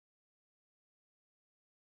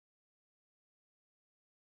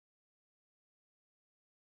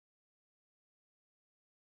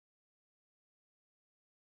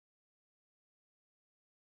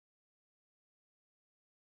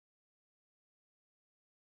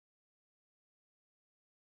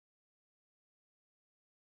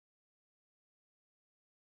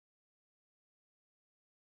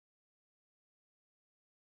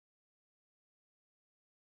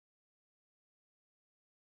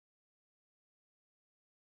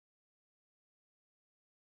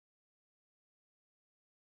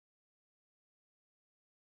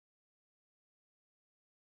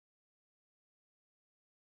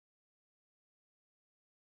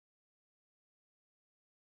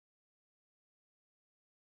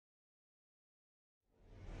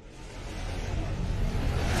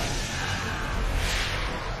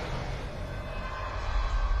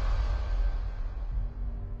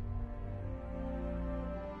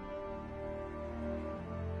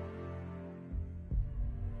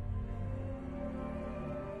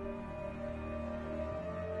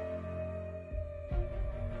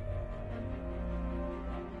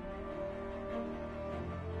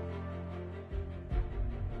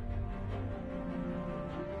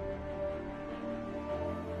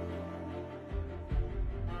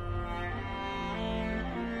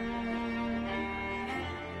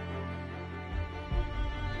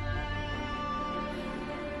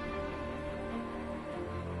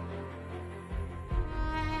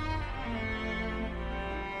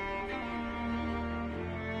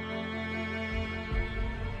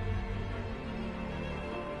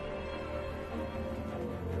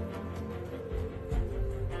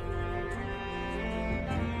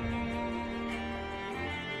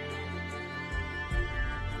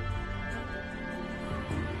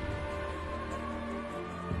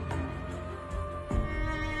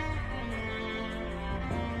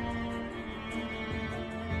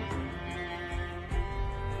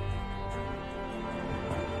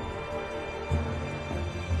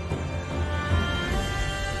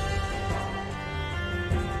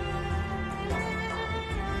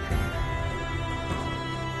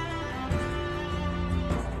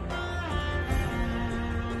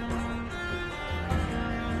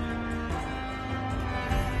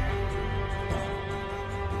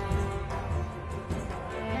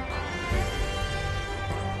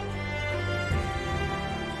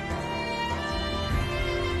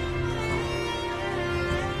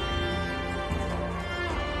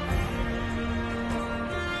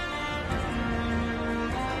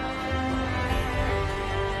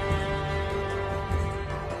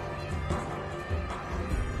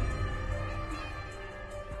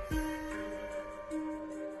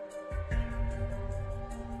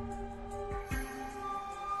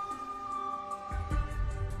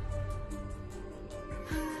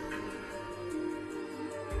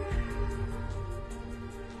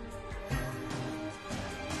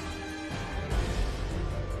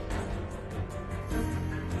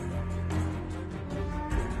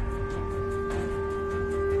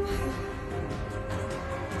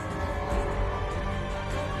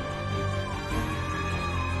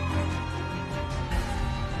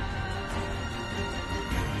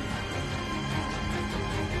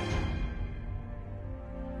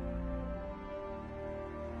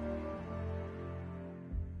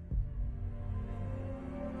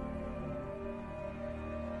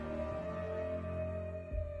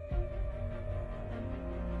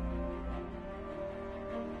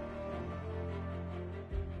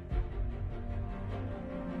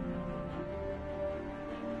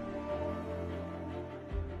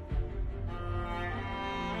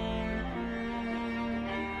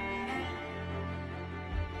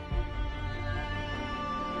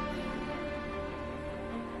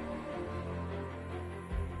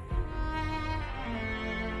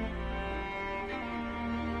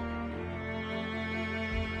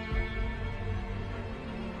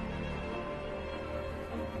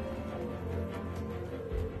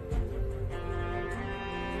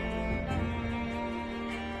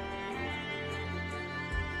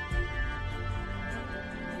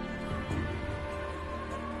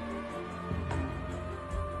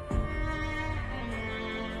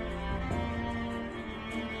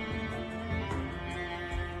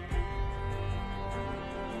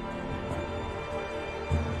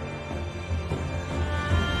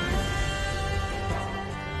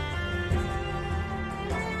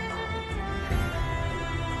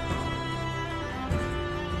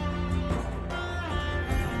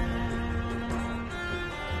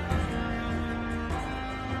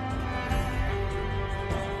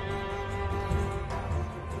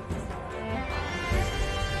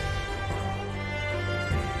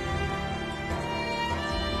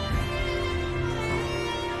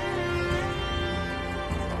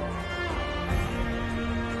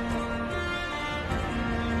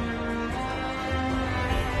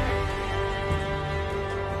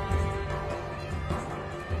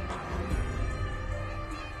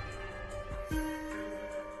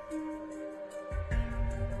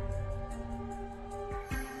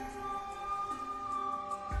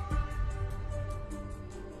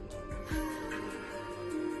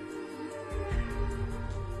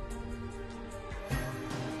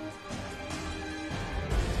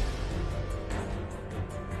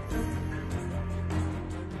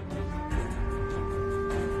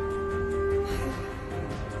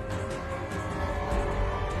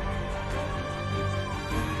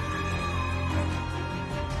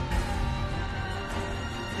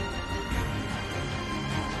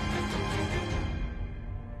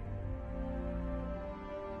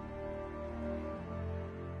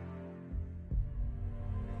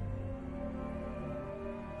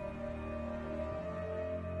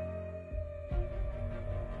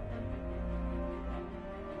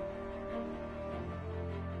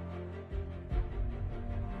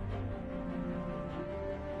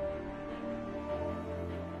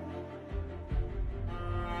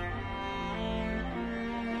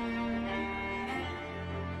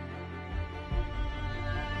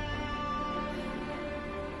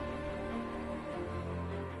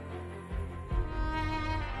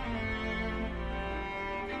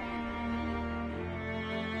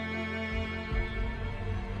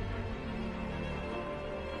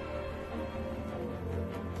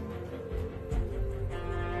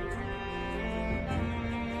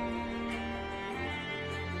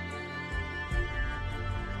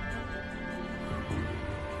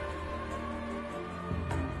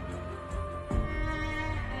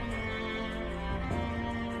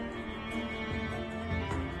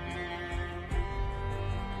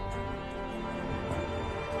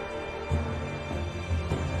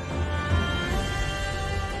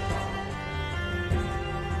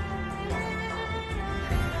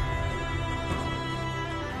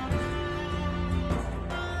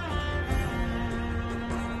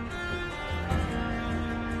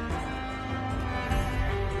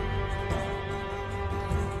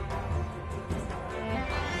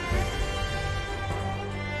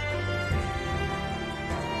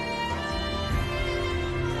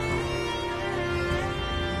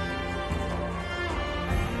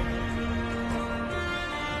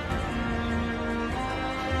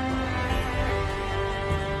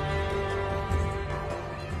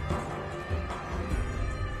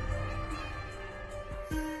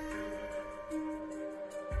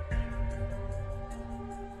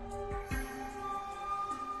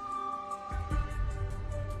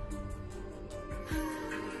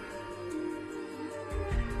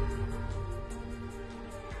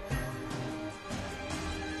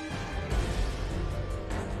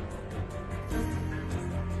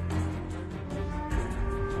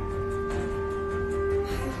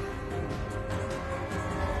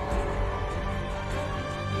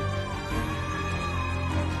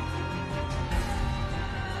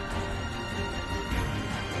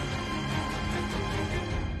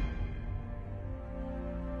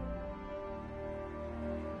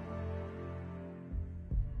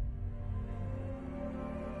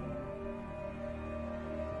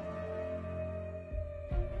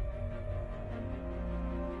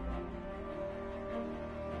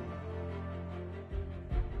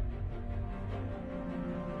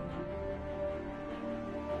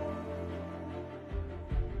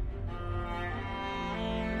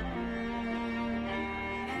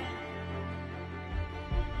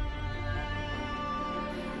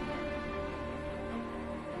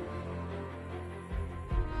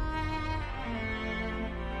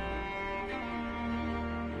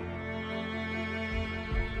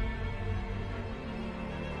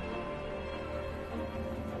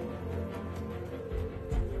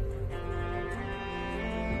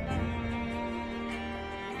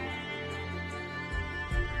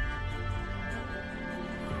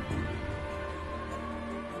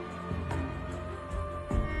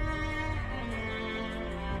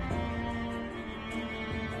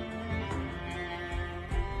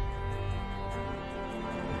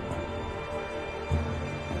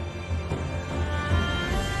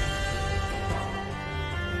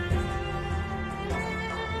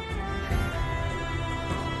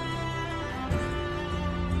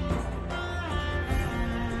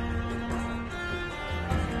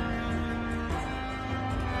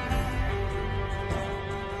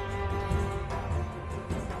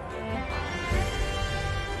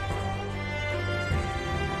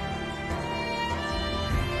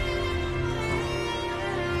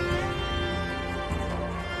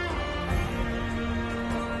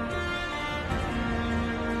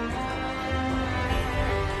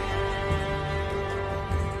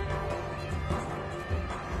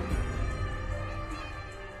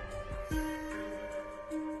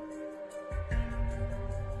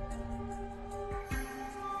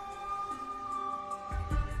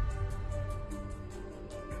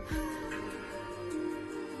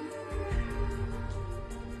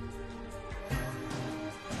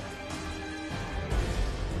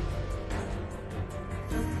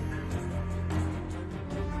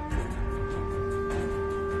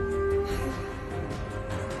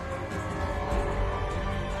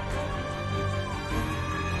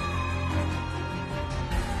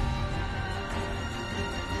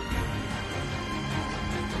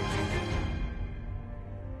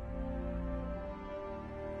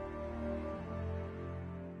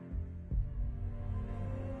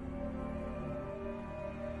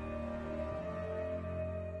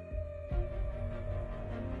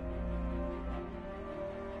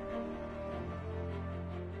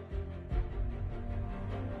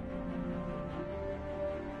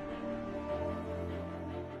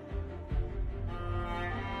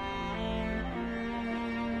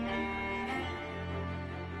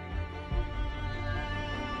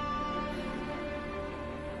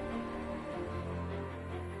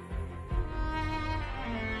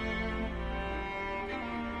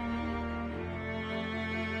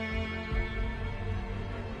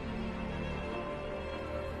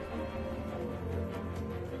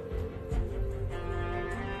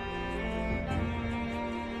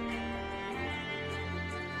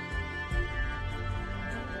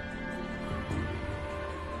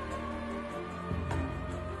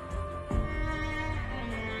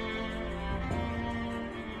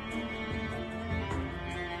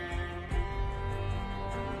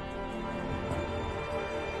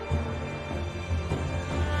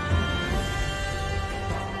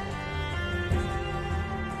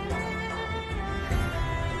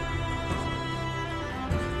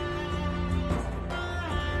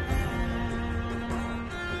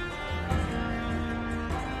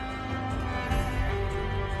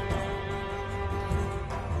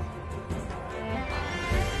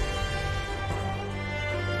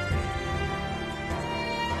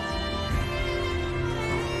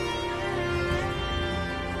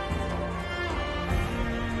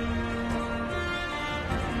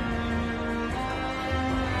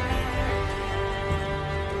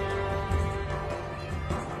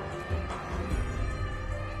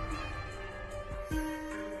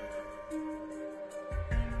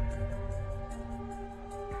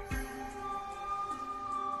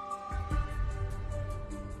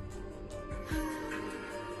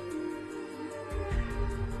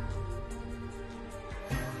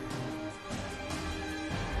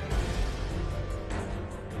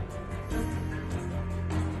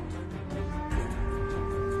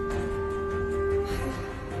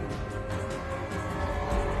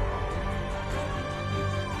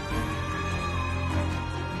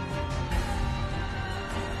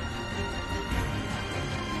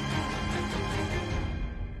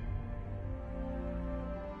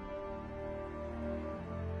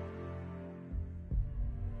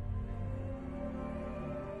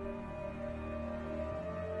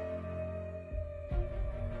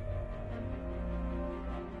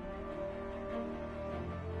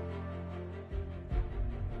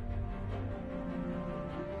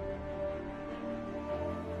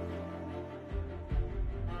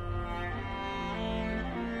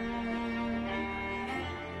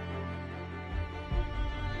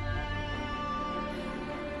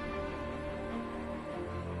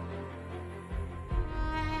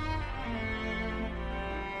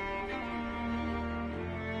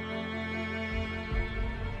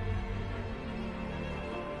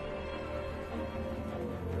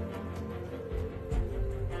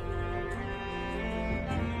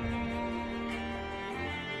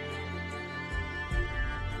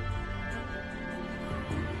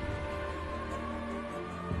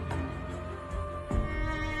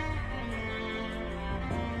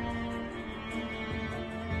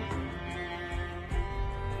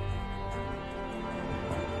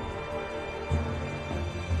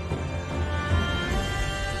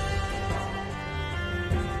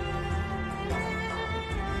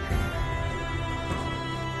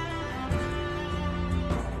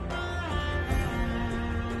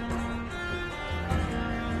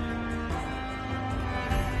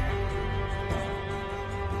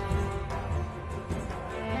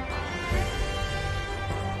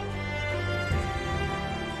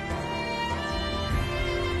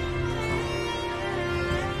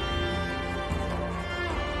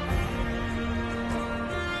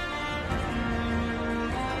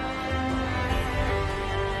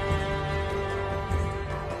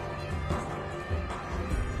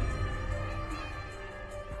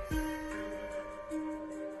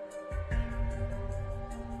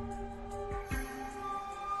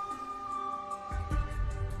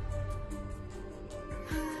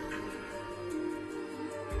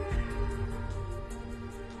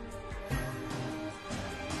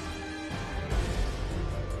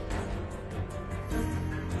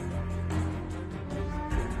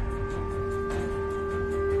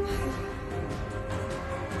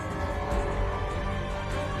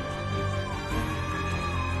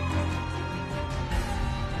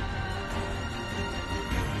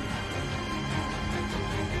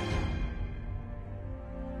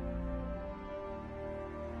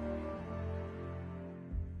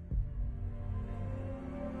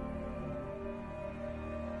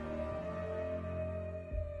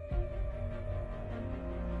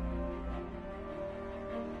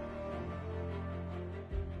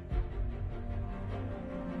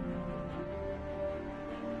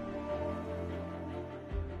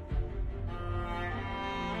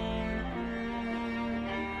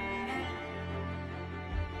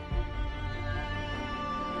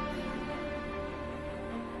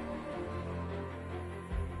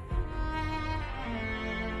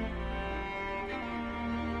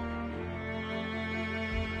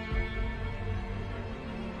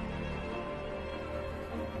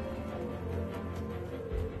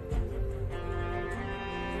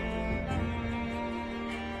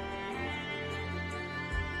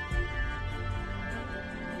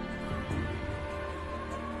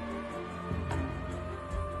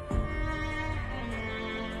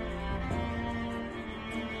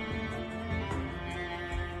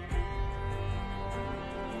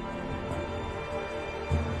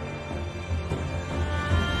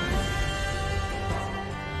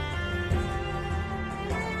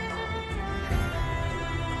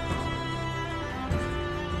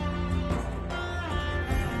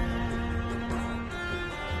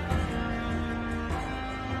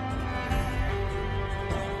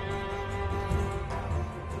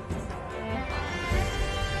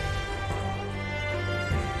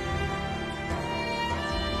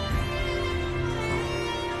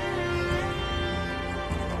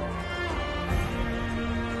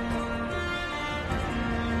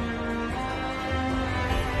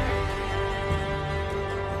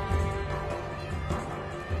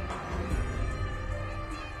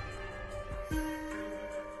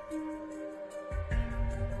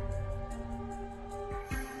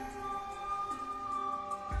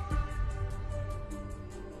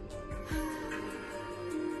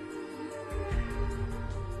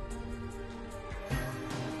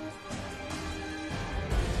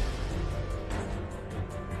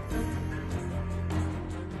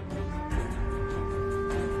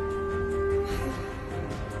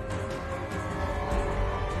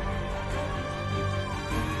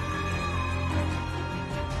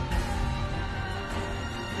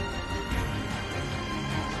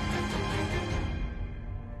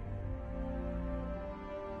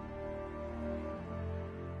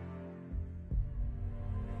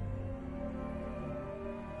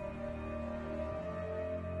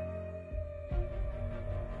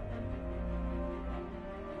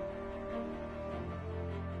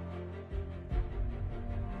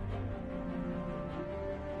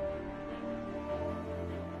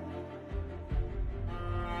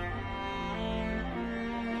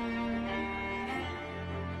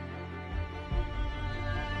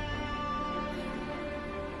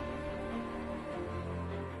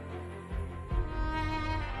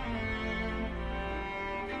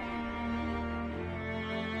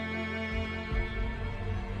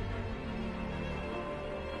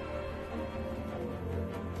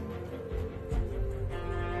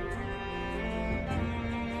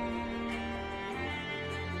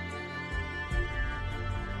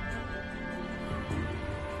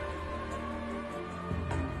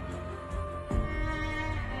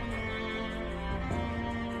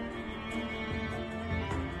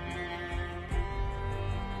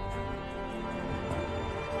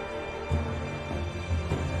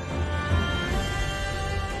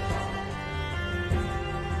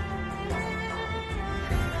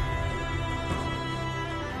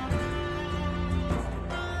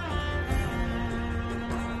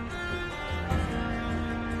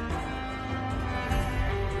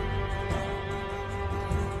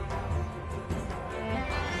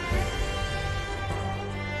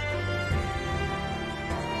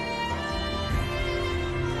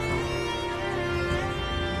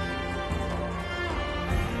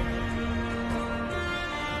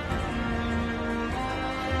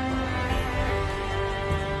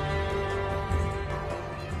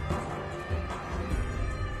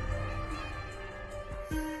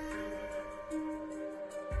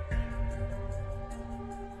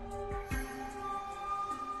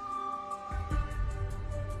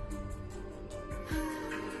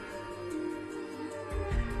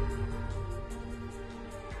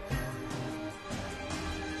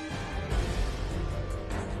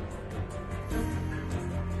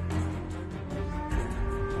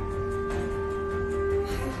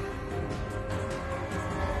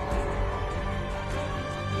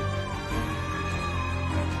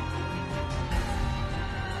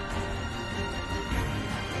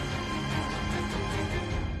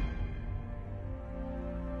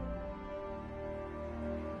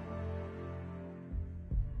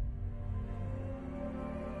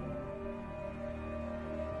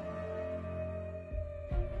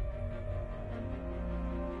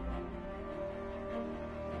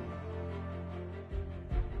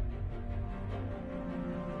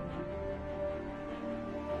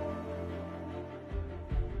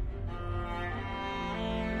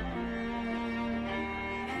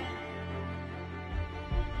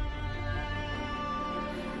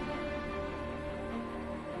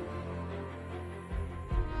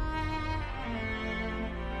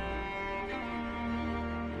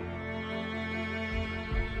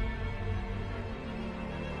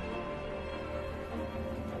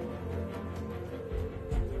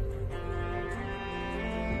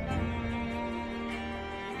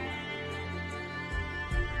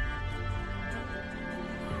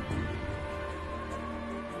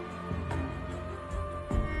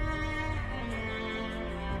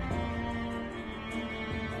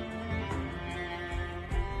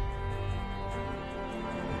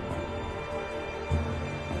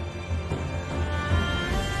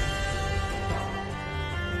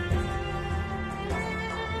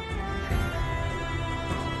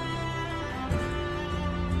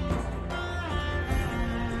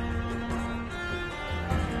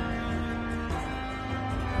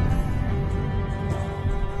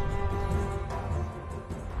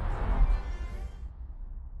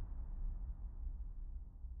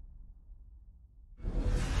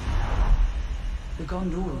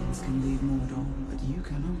Gondorians can leave Mordor, but you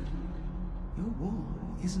cannot. Your war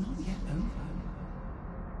is not yet over.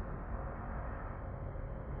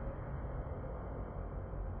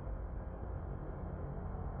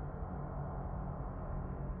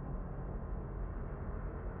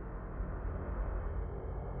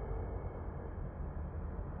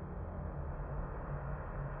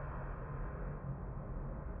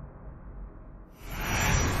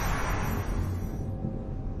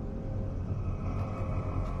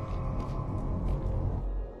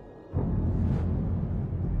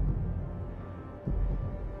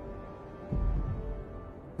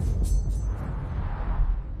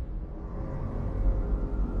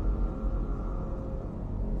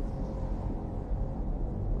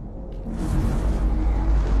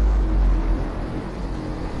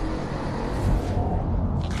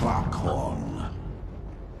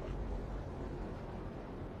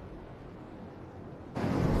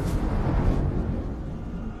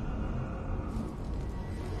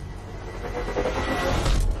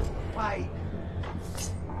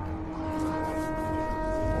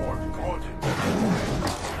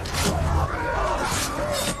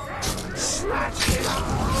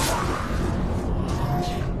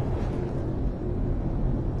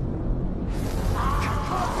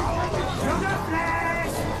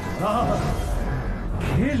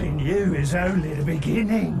 Killing you is only the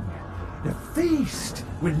beginning. The feast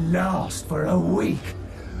will last for a week.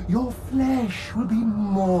 Your flesh will be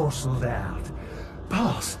morselled out,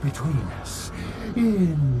 passed between us.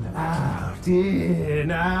 In, out,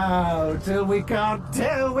 till we can't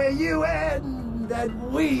tell where you end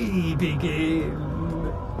and we begin.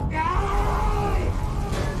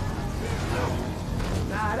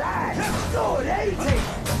 Now that's good, ain't it?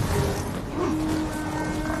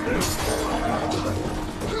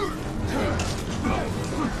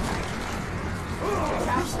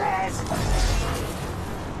 Upstairs!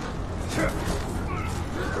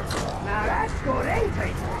 Now that's good, ain't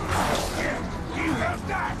it? You have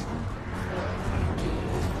that!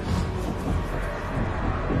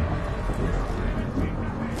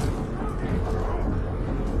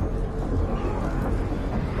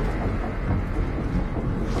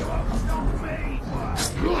 Stop me!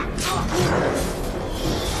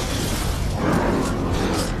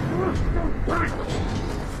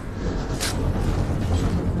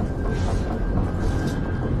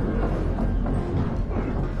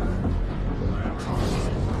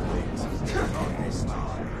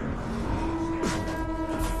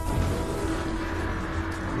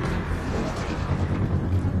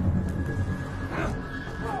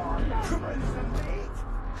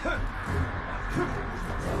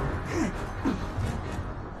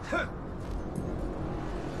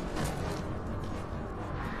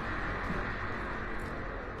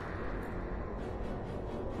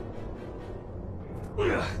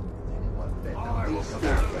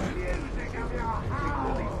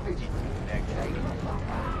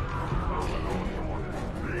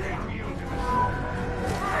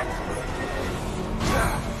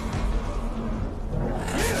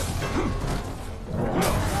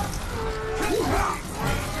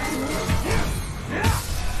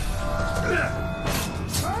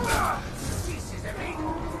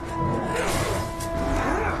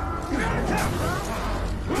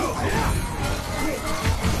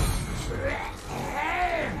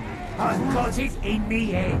 I've got it in me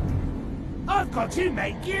head. I've got to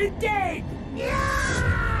make you dead.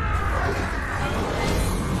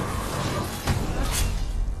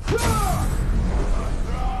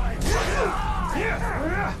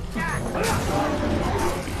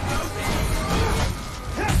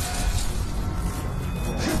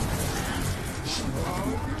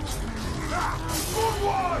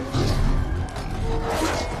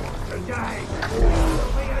 Today,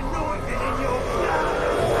 you'll be anointed in your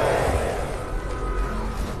blood.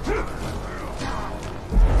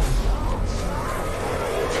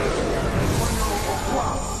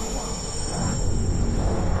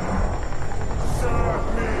 Serve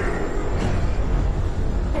me!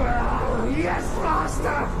 Oh, yes,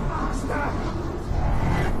 master! Master!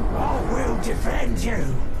 I will defend you!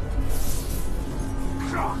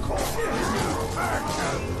 Crack off!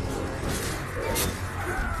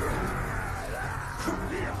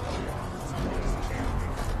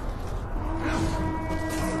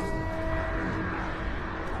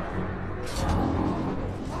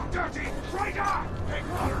 Dirty traitor! Pick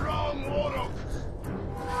the wrong one.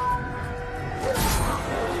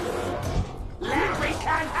 We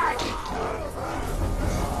can act!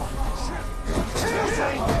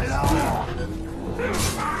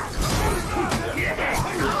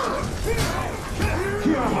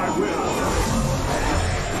 Hear my will!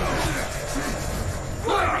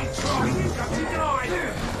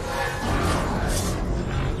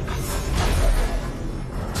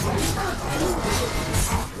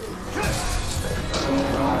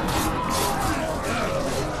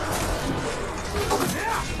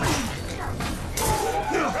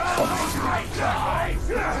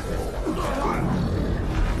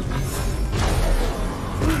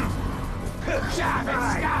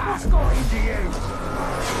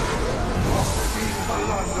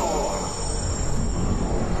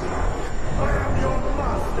 I am your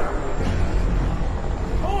master.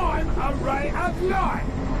 I'm a ray of light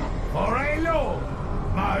for a lord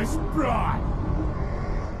most bright.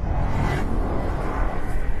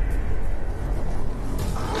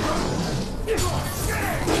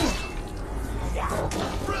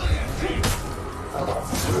 Oh,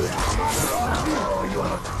 you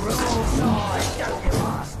have a cruel side, don't you,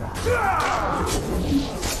 master?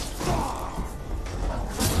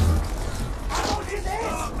 What is this?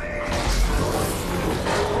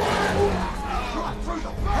 Through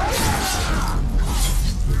the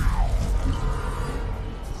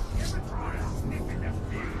ever try to sniff in the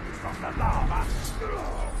fuse from the lava?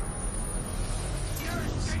 You're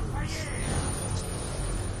sick for years.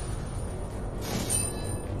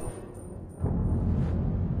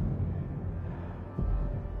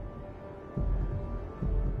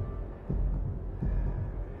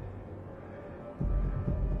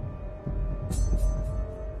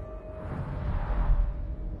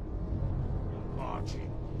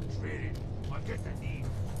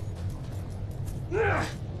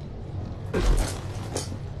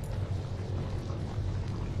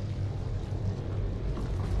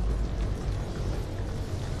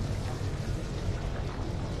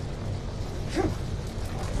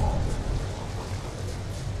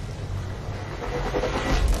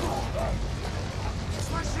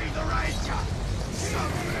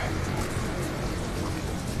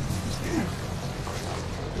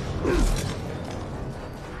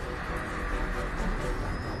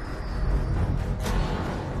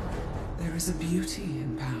 There is a beauty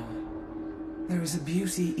in power. There is a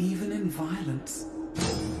beauty even in violence.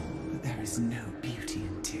 But there is no beauty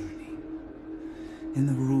in tyranny. In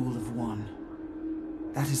the rule of one.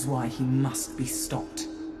 That is why he must be stopped.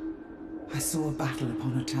 I saw a battle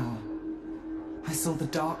upon a tower. I saw the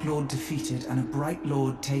Dark Lord defeated and a Bright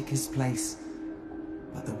Lord take his place.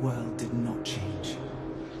 But the world did not change.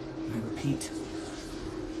 I repeat,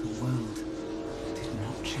 the world did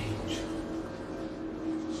not change.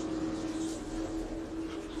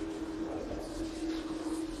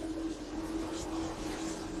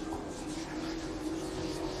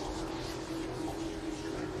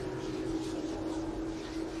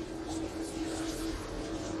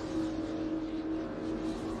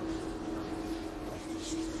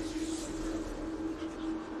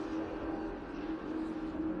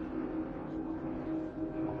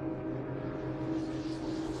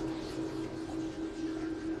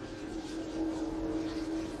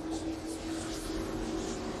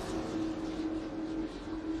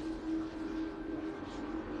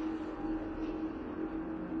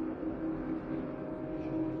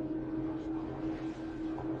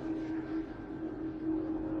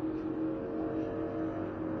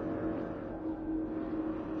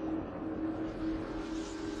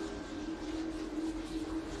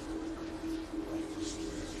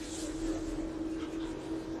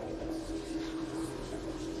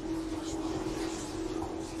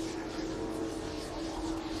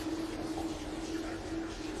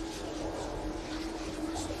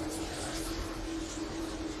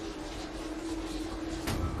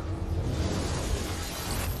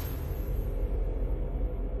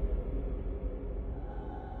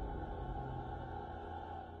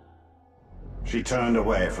 She turned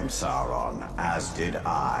away from Sauron, as did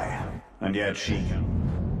I. And yet she...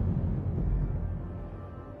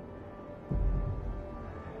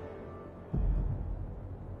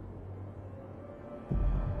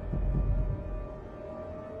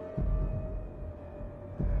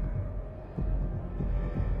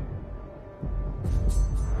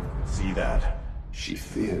 See that? She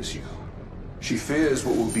fears you. She fears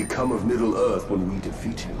what will become of Middle-earth when we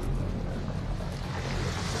defeat him.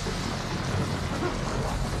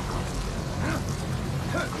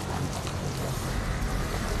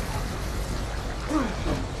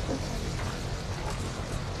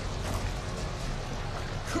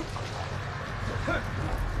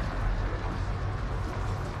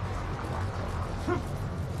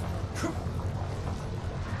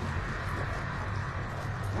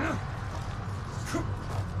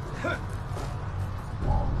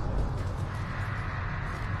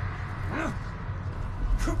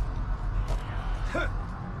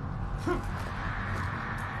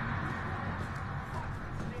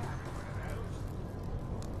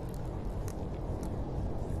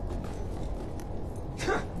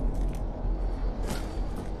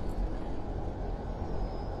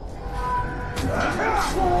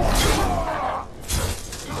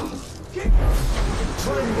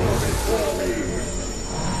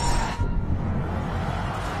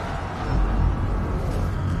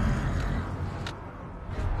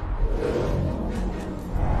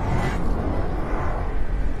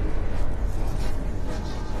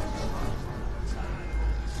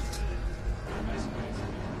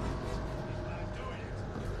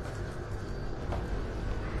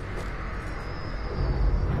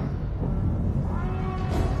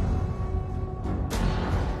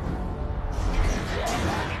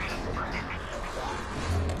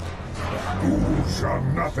 Words are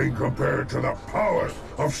nothing compared to the power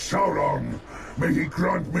of Sauron. May he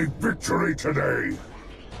grant me victory today.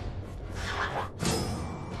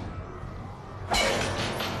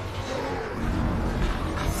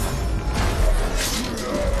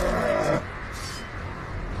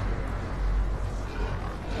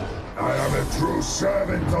 I am a true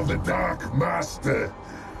servant of the Dark Master.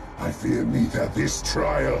 I fear neither this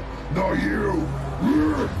trial nor you.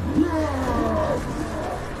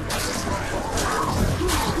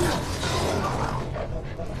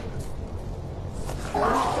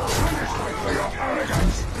 Punishment for your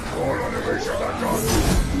arrogance! All enemies of the gods!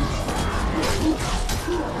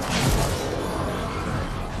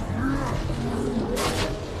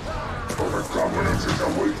 Overconfidence is a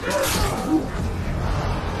weakness!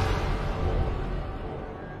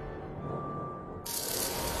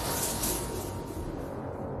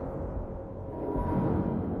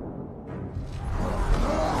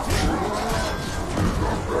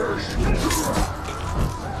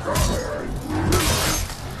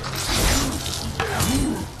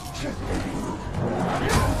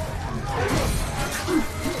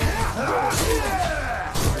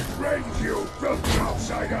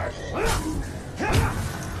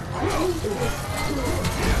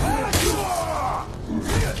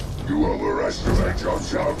 You overestimate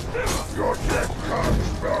yourself. Your death comes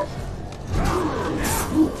back.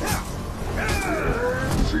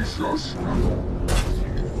 Cease your struggle.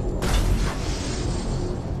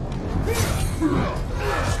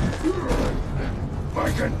 My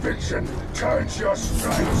conviction turns your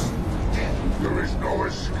stripes. There is no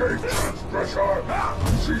escape, transgressor.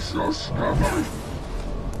 Cease your struggle.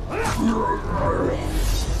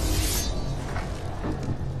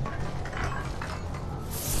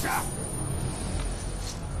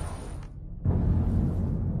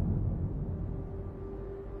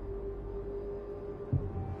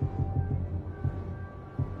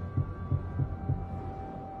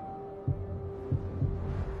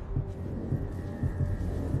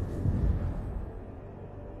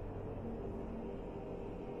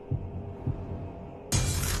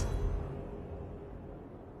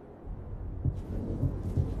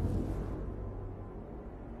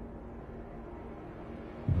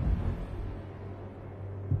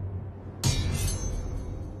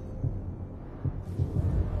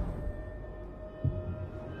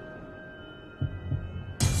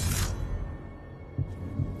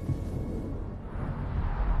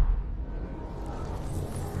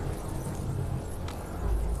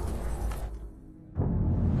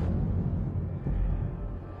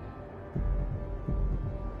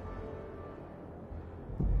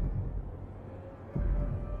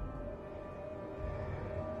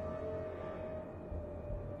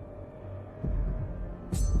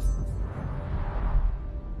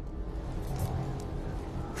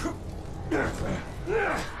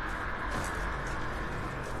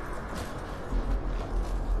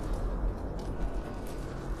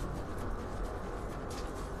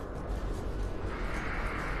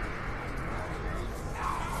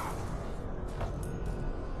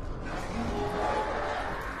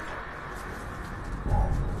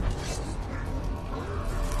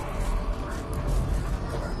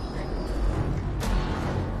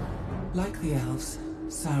 Like the elves,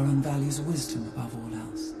 Sauron values wisdom above all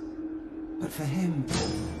else. But for him,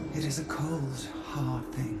 it is a cold,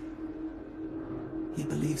 hard thing. He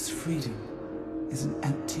believes freedom is an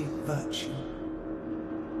empty virtue.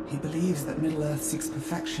 He believes that Middle-earth seeks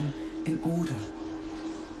perfection in order.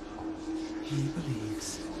 He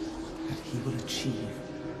believes that he will achieve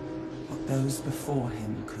what those before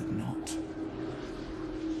him could not.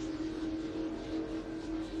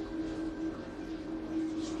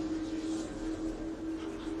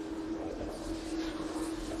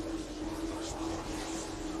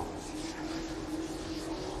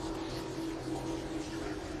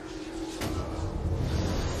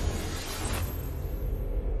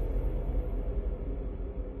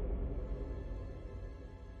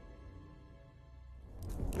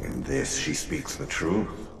 In this, she speaks the truth.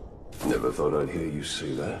 Never thought I'd hear you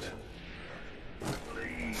say that.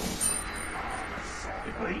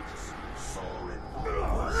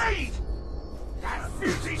 Lead! That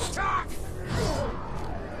filthy talk!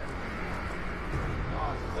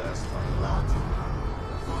 Our thirst for blood.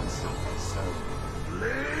 On something so...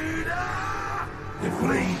 Leader! It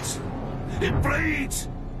bleeds! It bleeds!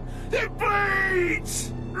 It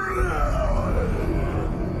bleeds!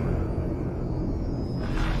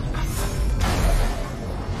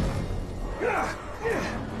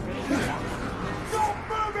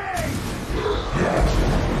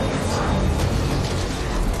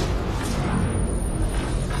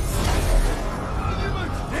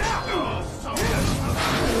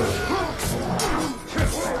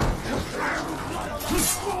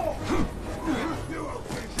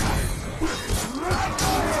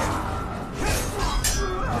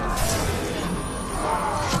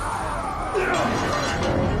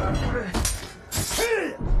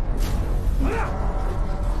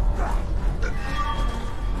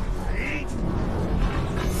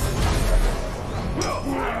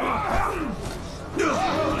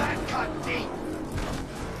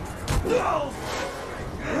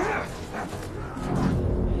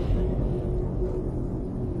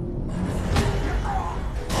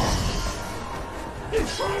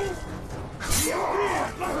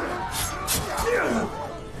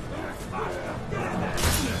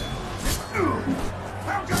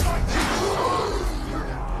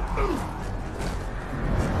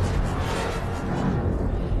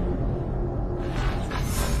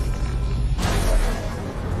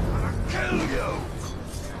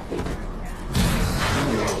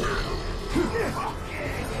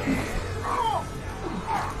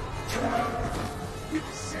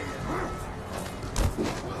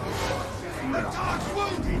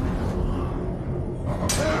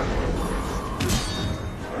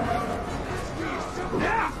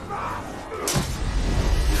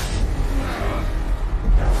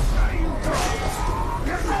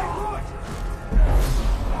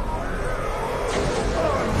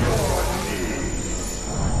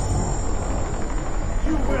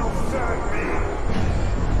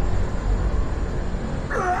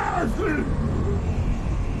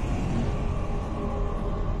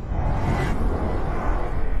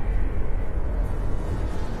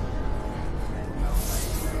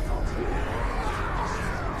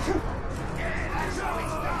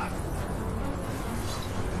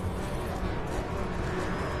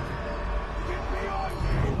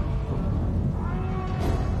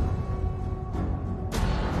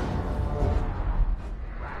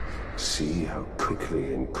 See how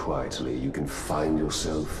quickly and quietly you can find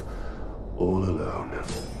yourself all alone.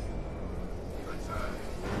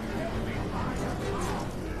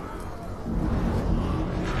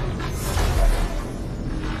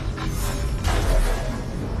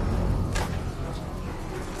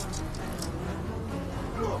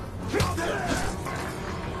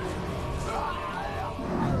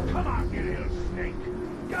 Come on, you little snake.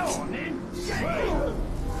 Go on in. Signal!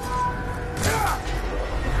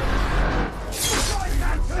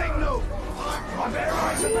 I better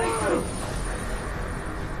isolate them!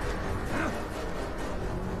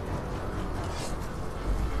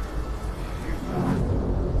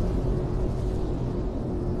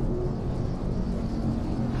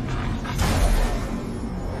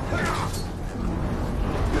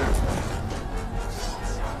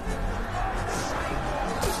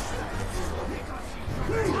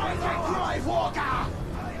 Drive, Walker!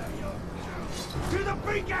 To the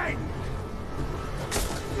beacon!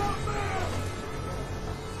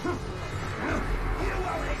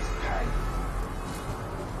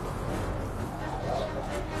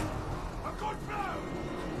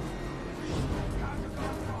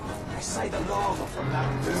 They say the lava from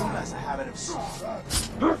danthuong has a habit of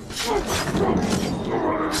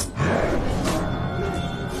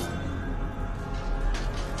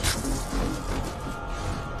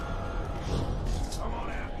Come on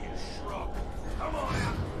out, you shrub! Come on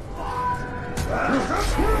out!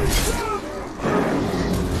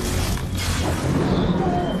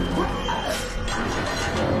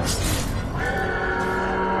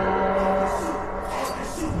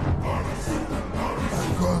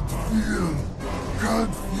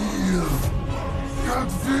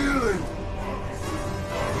 Can't feel it!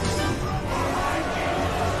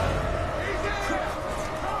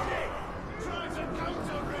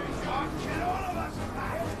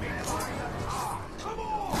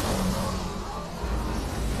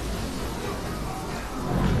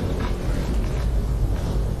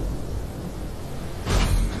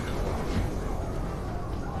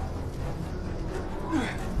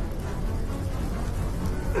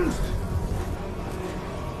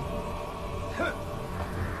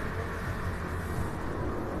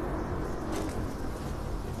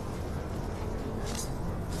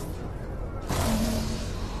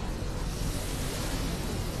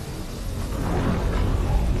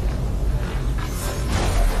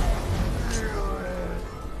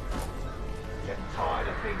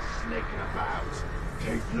 Sneaking about.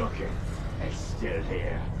 Keep looking. It's still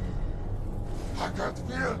here. I can't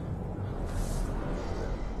feel.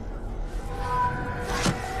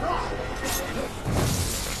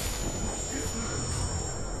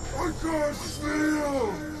 I can't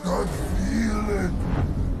feel. Can't feel it.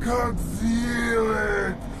 Can't feel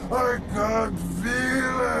it. I can't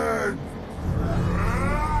feel it.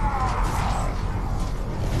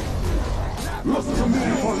 Lost to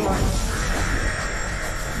me for life.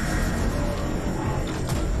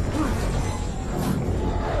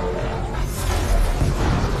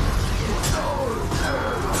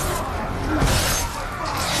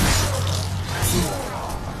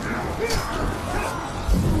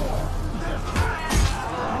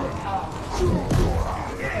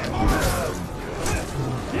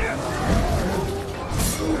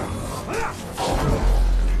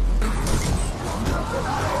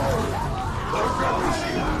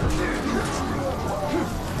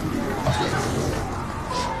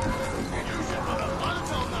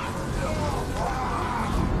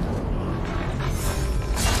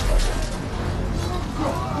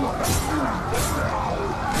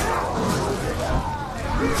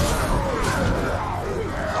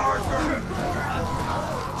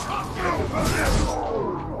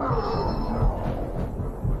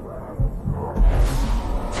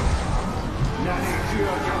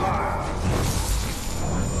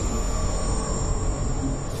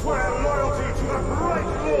 Swear loyalty to the Great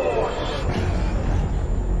Lord!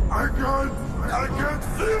 I can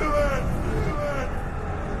feel it!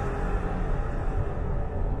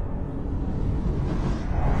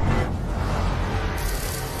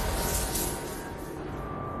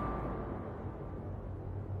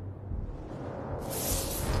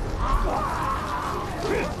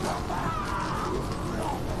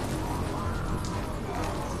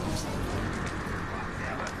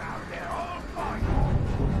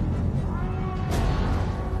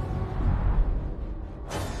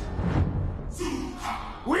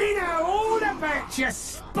 We know all about your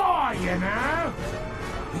spy, you know!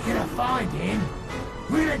 We're gonna find him.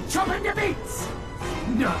 We're gonna chop him to bits!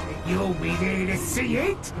 Not that you'll be there to see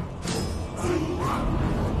it!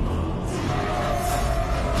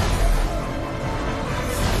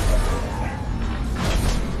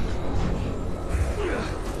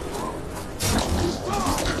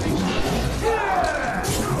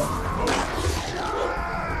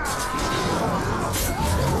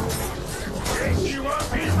 You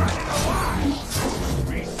won't be running away!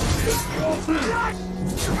 Receive your blood!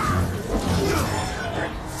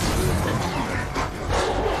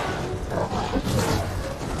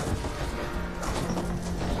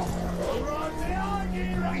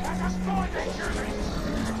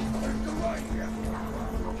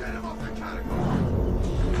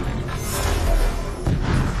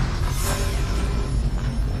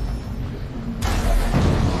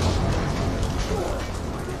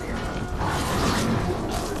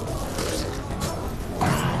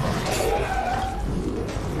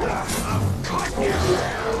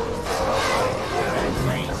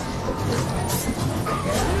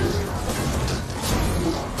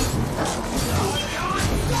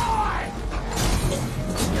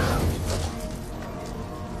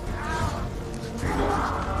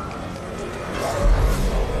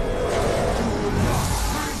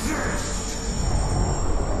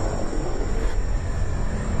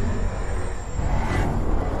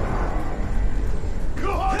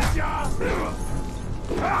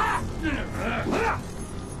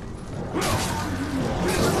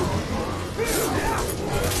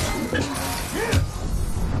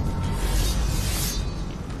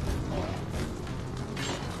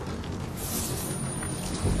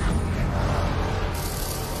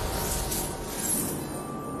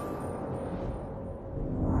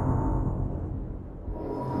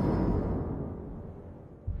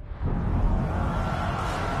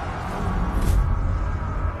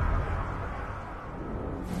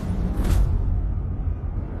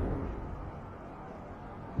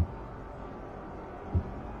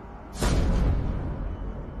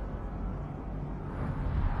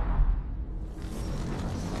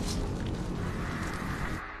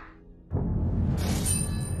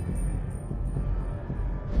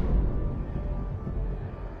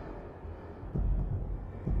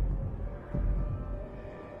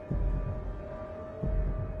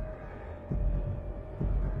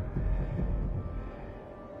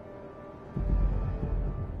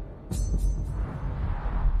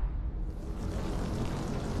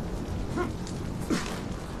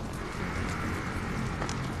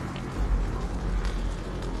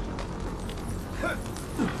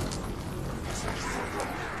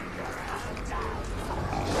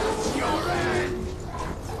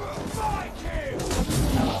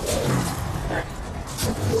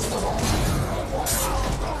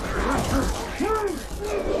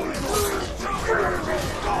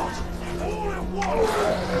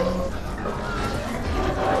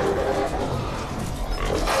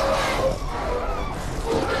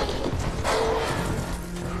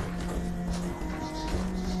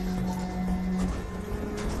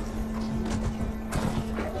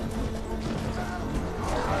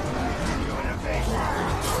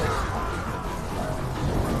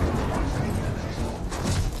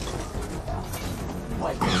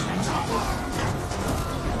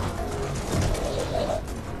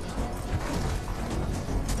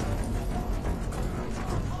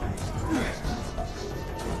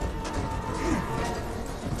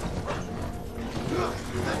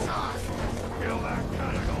 Kill that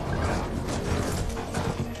cannibal!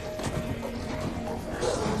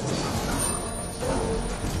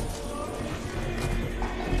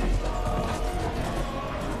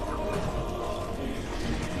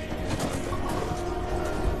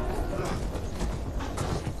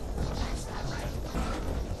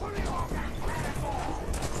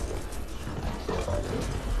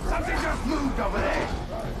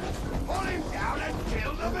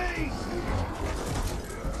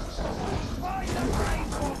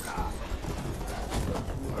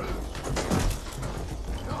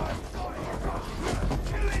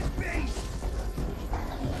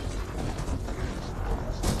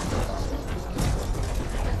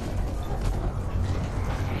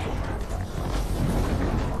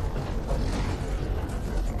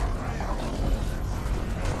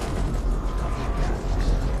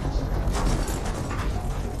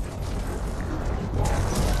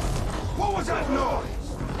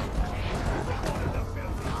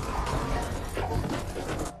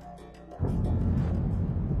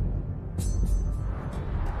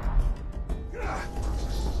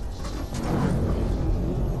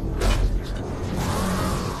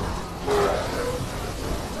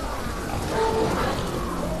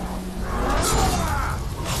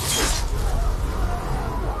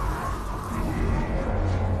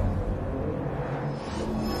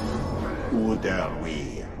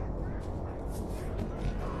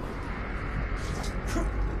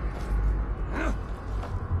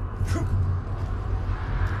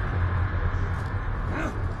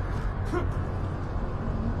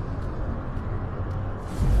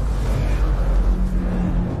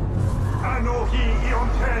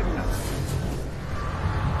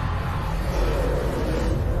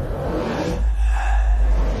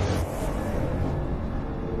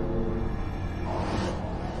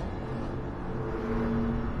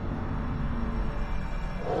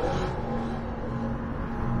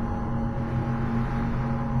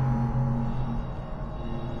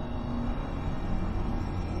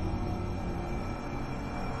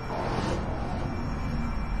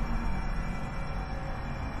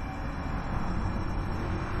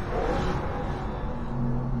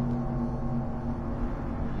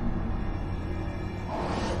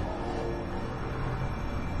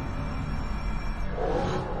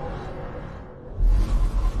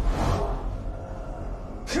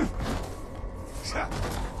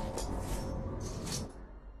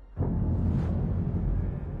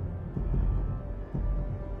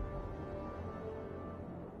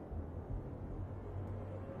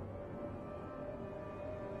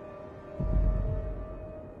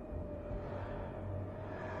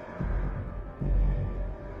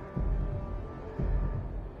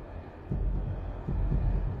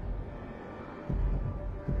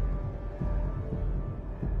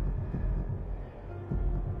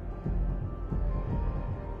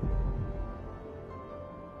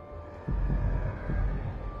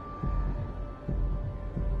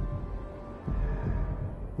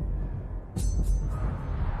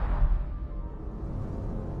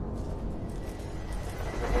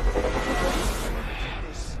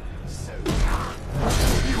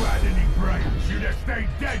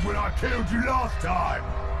 When I killed you last time.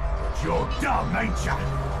 But you're dumb, ain't ya?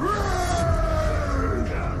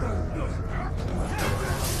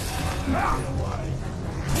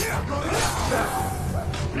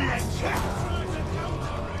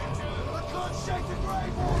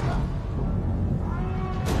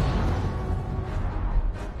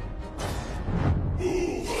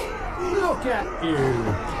 Look at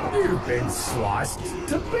you. You've been sliced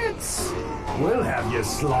to bits. We'll have you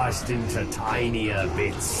sliced into tinier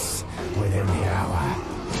bits within the hour.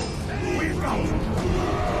 We've got...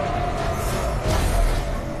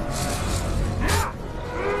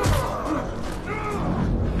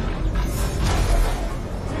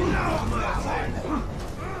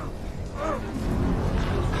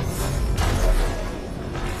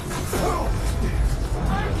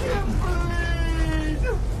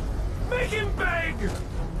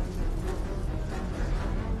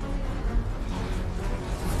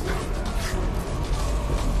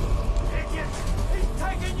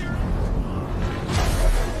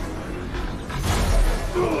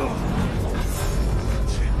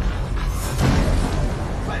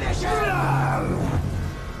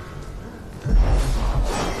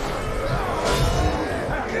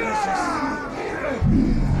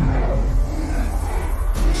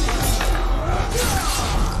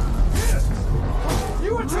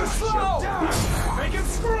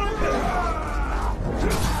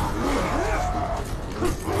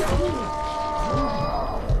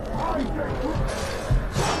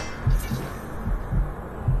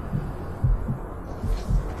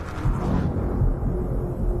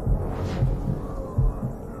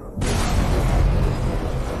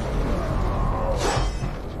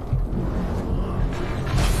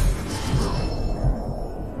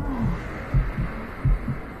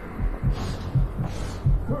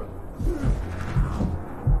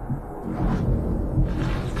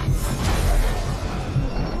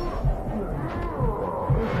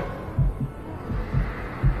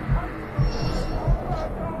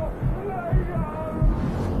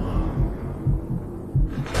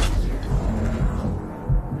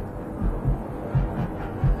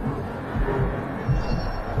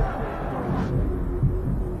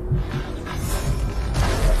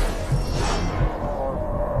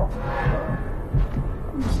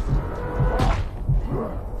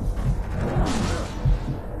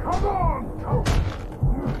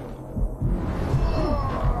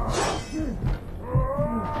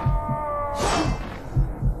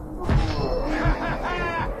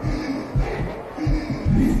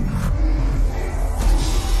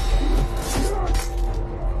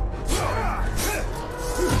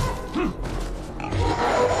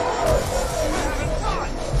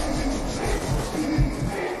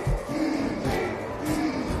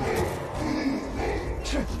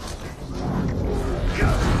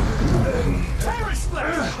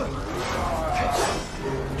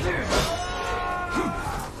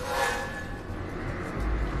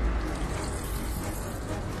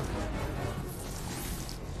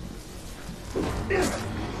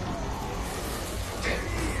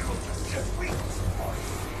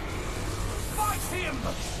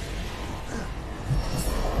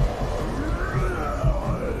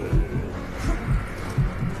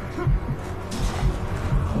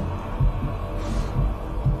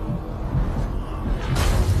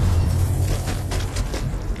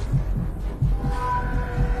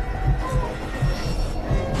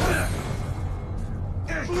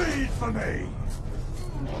 me!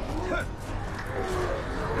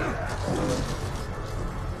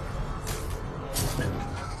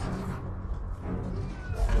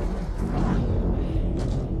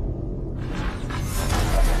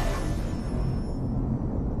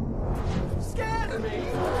 Scared me!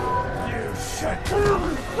 You shut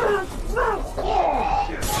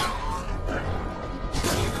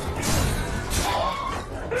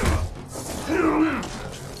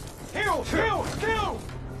Heal! Heal! Heal!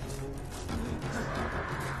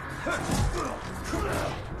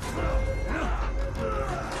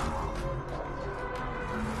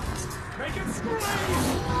 Make him scream!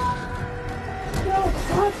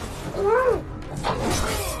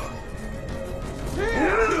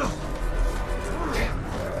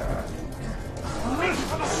 Meat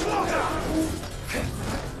for the slaughter!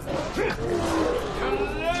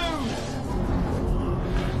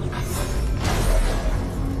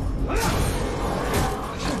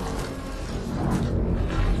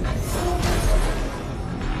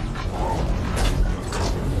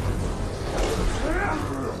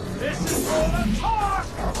 This is for the talk!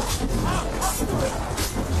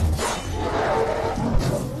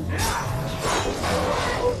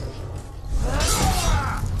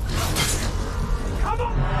 Come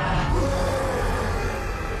on!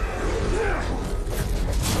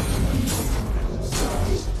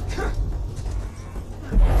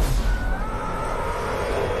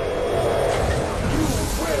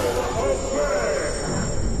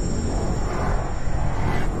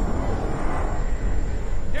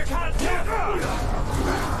 You can't do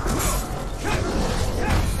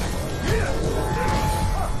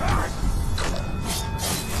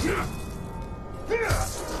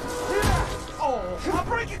Oh, I'll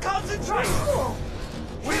break your concentration!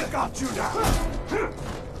 We've got you now!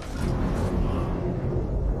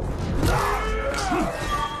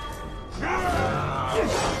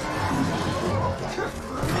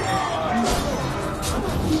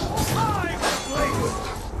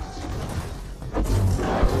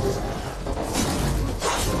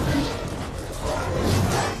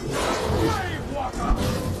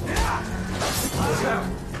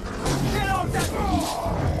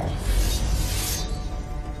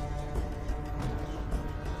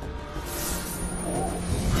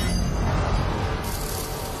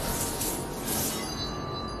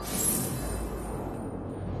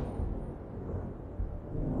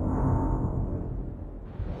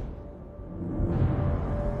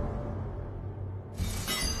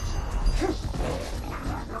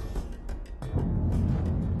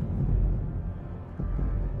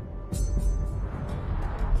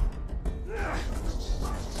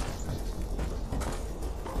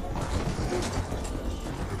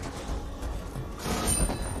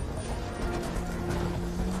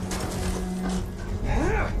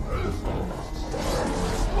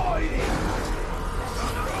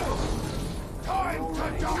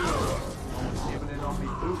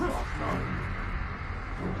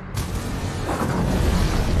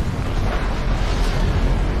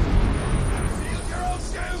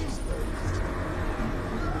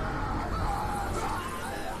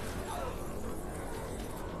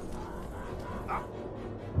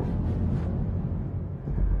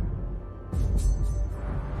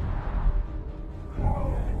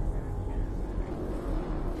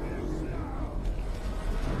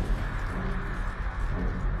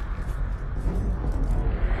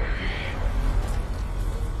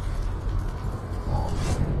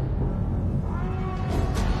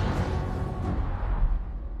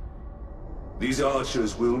 These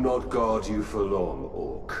archers will not guard you for long,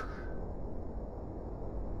 Orc.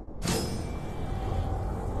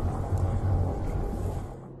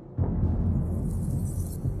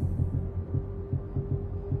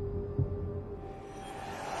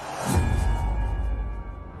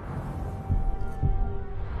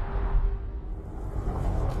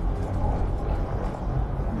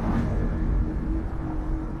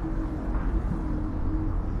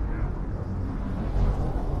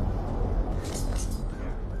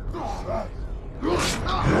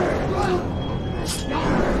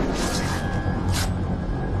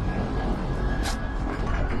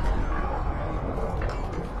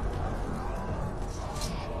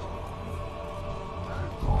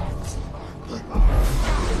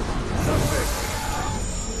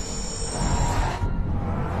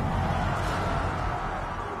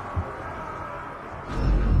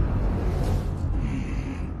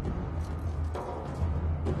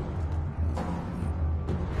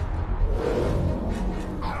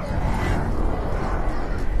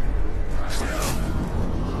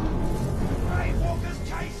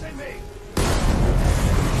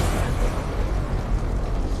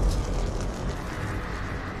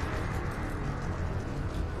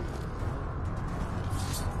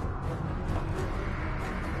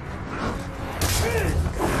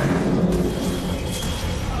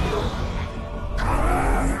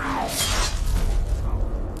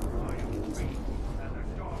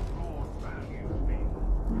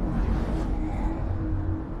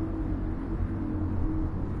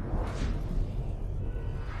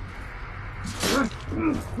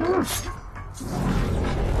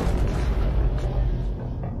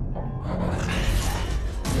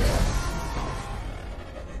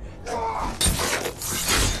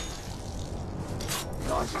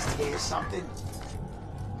 I just hear something?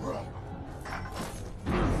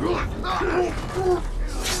 We'll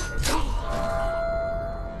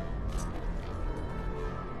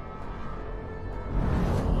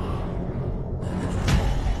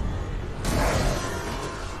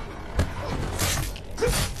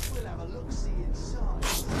have a look-see inside.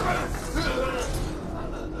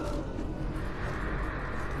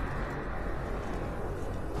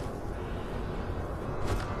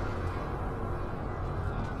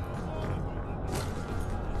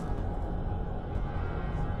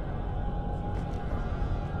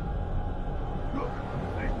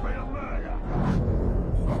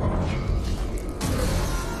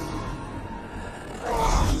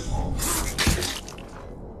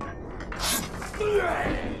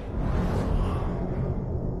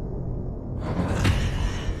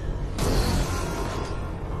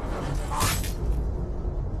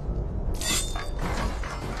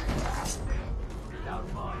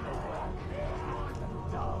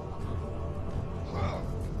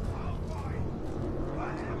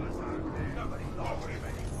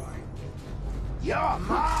 You're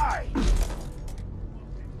mine!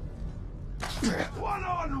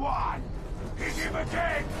 One-on-one! Hit him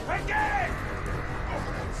again! Again!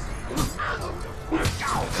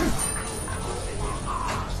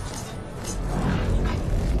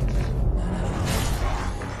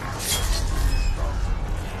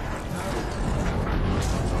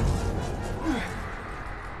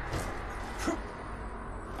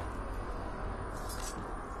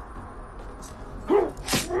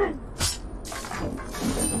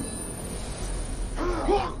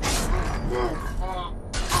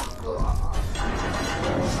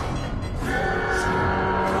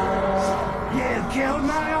 You killed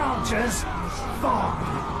my archers? Fine.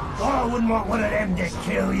 I wouldn't want one of them to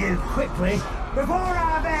kill you quickly before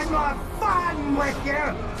I've had my fun with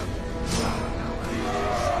you.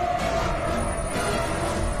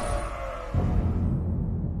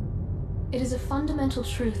 It is a fundamental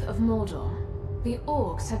truth of Mordor. The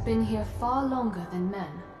orcs have been here far longer than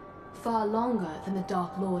men. Far longer than the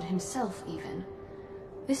Dark Lord himself, even.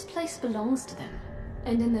 This place belongs to them,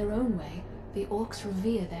 and in their own way, the orcs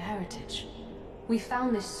revere their heritage. We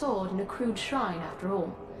found this sword in a crude shrine, after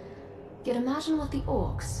all. Yet imagine what the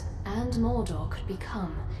orcs and Mordor could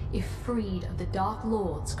become if freed of the Dark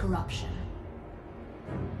Lord's corruption.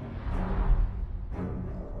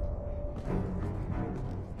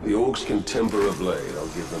 The orcs can temper a blade, I'll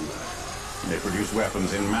give them that. They produce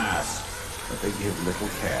weapons in mass, but they give little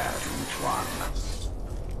care to each one.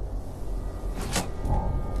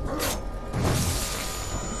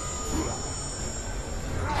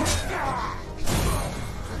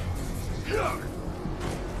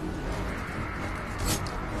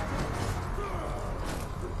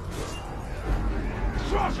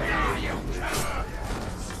 Crush you, you terror!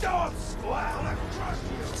 Stop, squirrel, and crush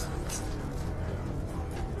you!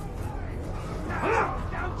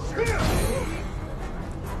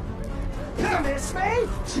 You miss me?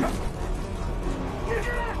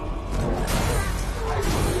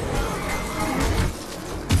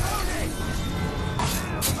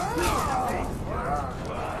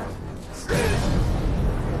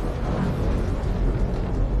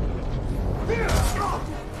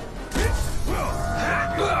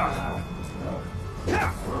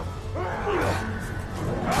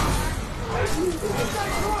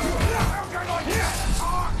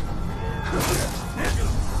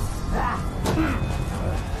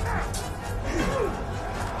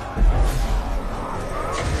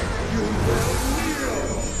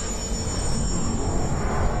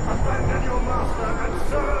 Abandon your master and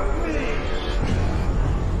serve me!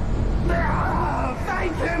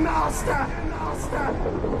 Thank you, Master!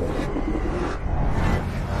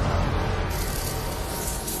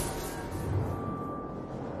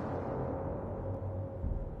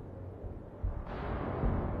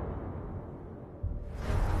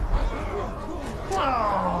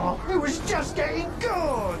 Oh, it was just getting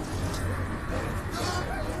good!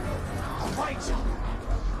 Wait!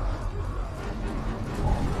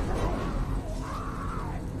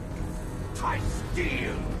 I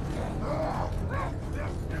steal!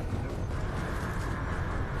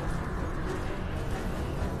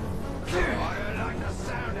 I like the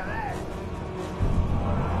sound of that!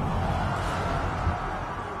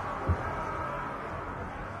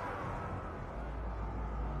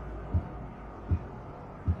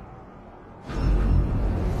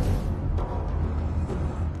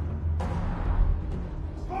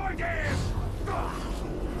 Find him!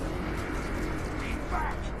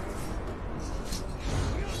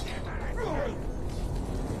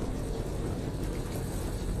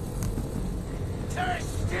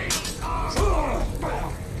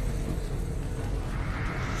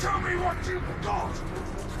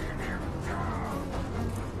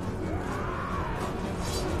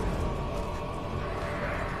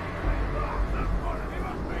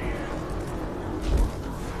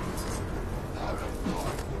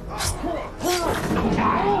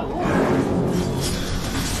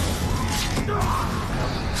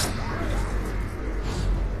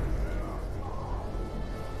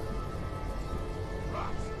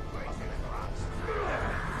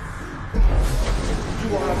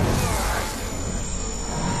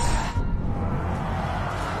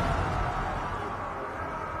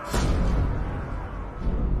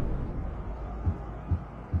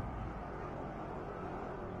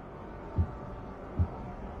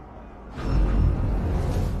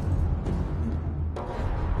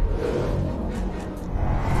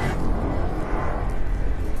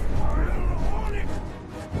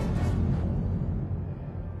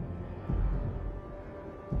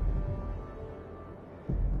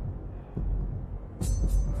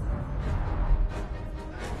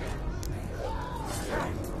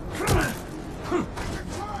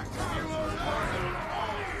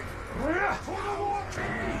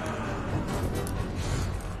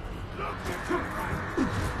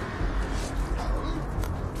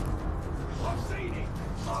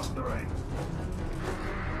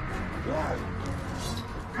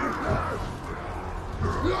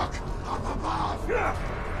 Look! Up above!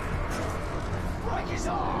 Break his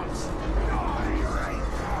arms!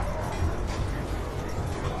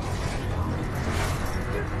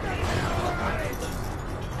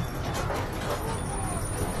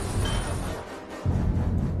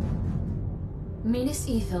 Minas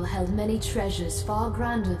Ithil held many treasures far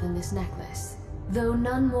grander than this necklace, though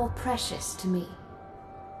none more precious to me.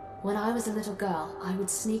 When I was a little girl, I would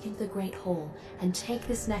sneak into the Great Hall and take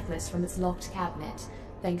this necklace from its locked cabinet,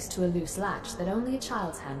 thanks to a loose latch that only a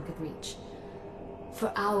child's hand could reach.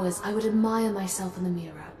 For hours, I would admire myself in the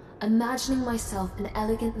mirror, imagining myself an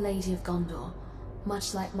elegant lady of Gondor,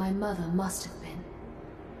 much like my mother must have been.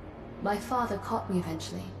 My father caught me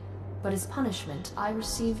eventually, but as punishment, I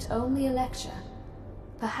received only a lecture.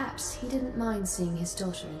 Perhaps he didn't mind seeing his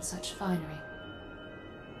daughter in such finery.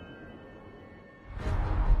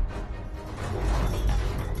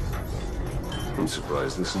 I'm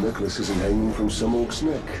surprised this necklace isn't hanging from some orc's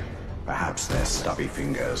neck. Perhaps their stubby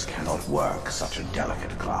fingers cannot work such a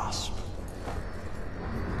delicate clasp.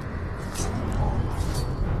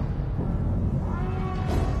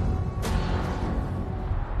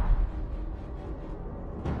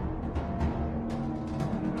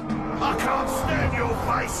 I can't stand your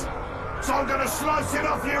face, so I'm gonna slice it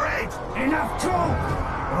off your head! Enough talk!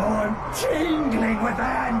 I'm tingling with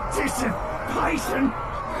anticipation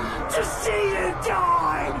to see you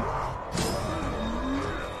die!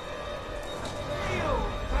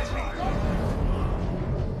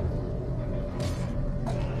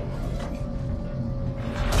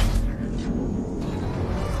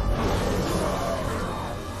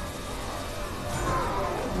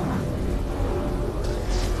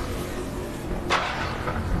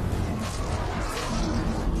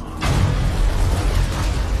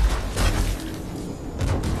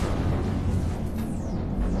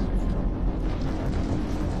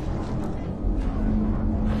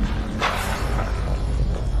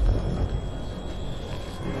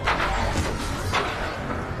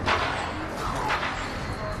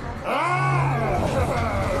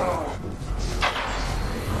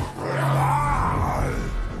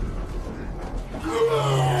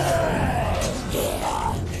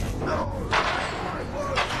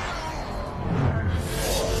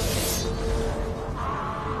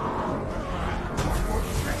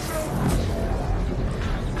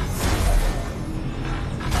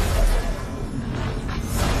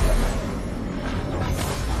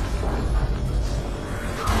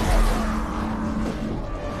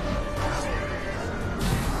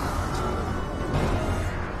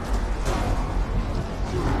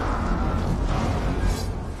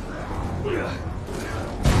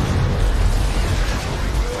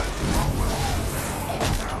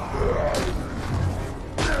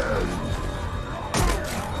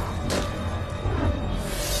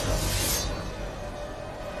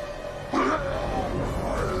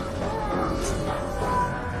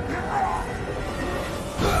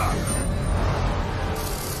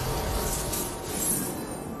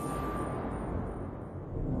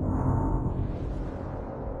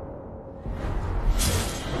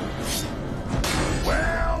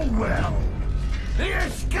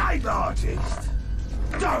 Artist!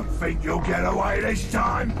 Don't think you'll get away this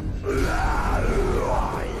time!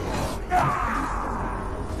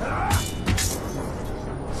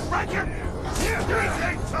 Break him!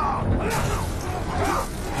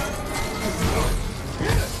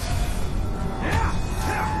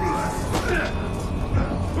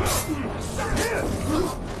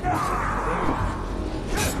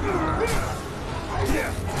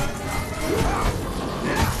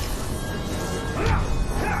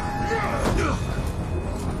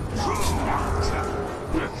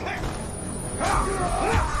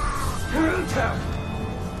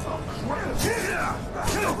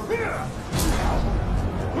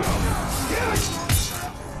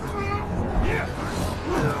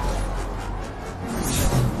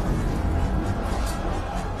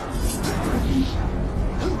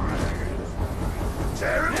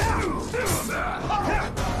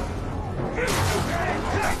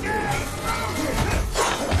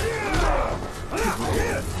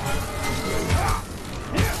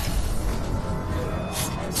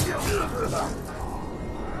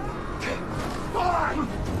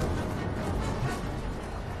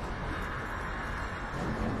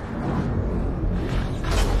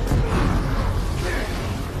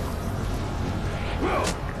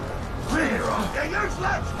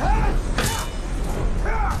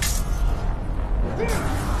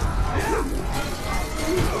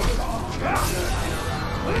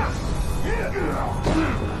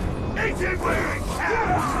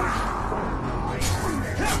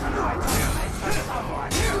 He's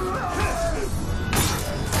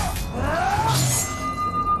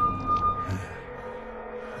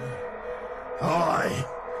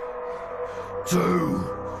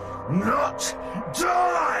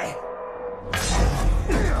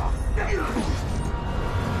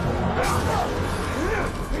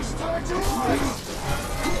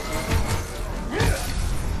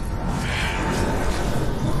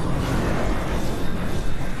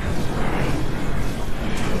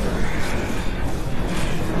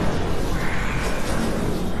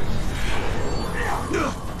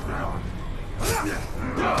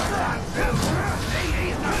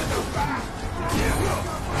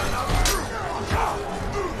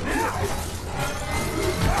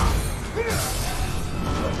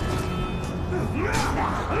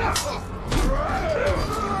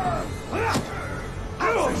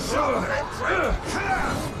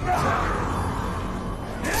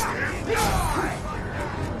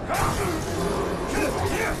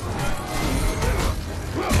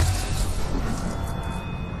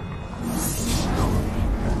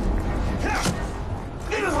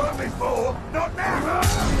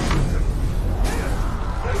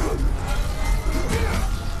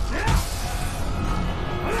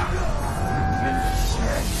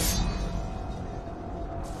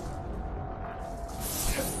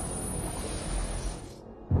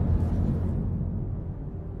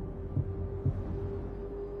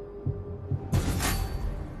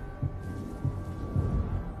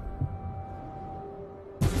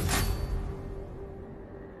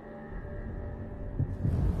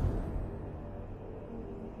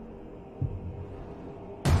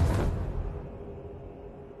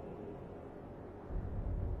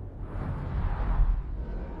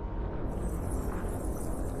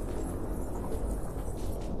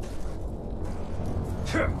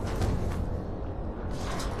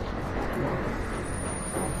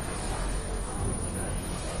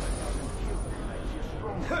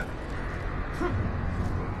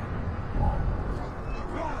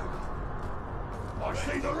I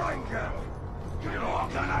see the ranger. You're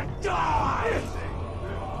gonna die!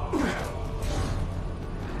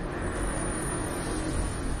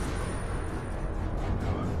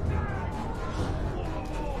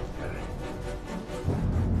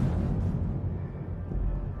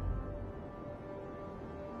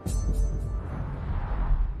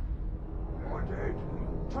 You're dead.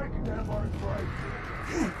 Taken down by a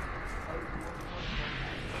grave.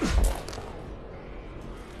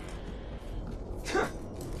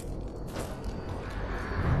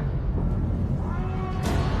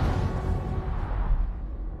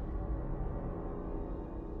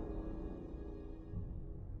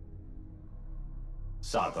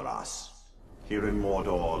 Sardaras. Here in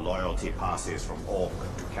Mordor, loyalty passes from Orc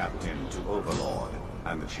to Captain to Overlord,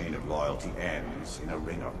 and the chain of loyalty ends in a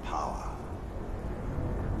ring of power.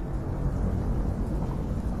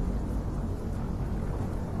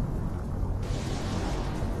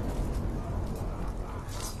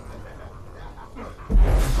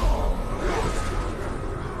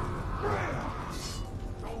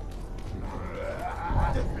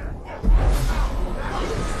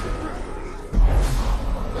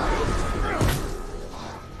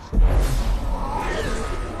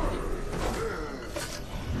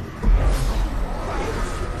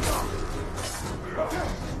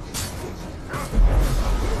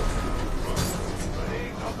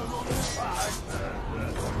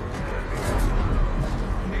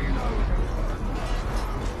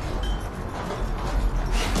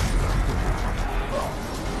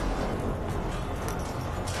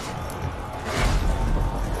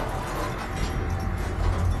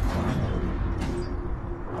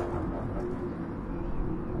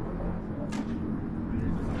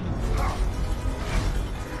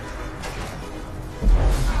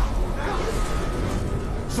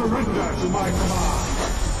 Surrender to my command!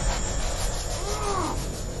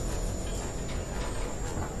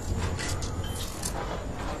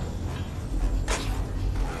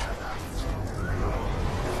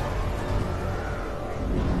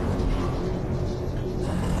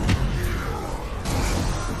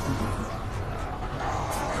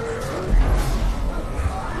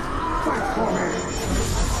 Fight for me!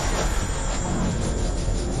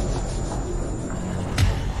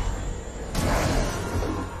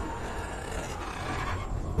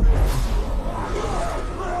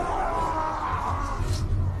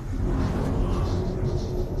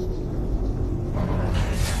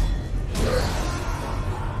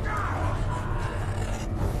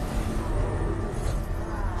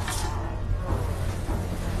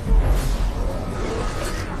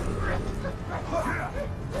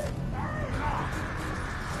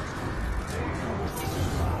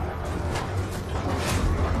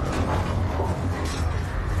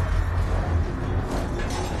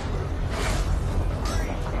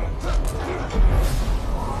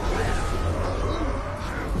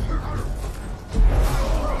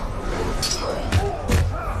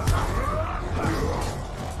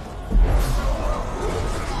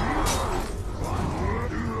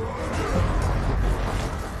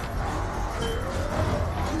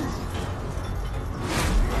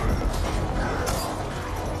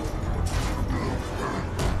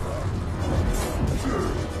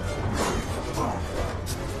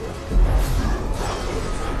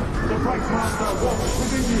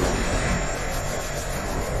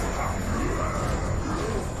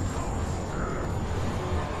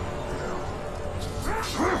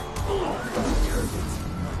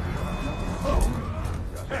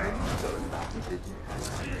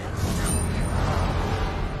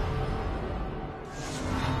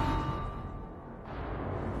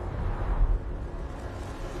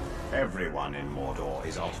 Everyone in Mordor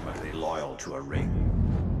is ultimately loyal to a ring.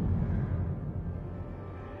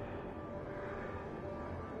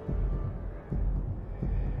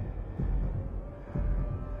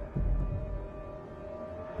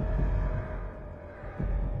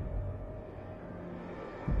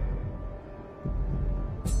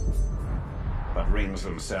 But rings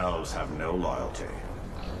themselves have no loyalty.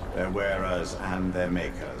 Their wearers and their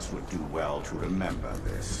makers would do well to remember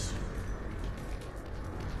this.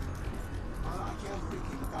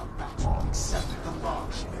 Except the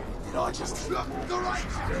march. Did I just look the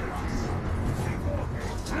right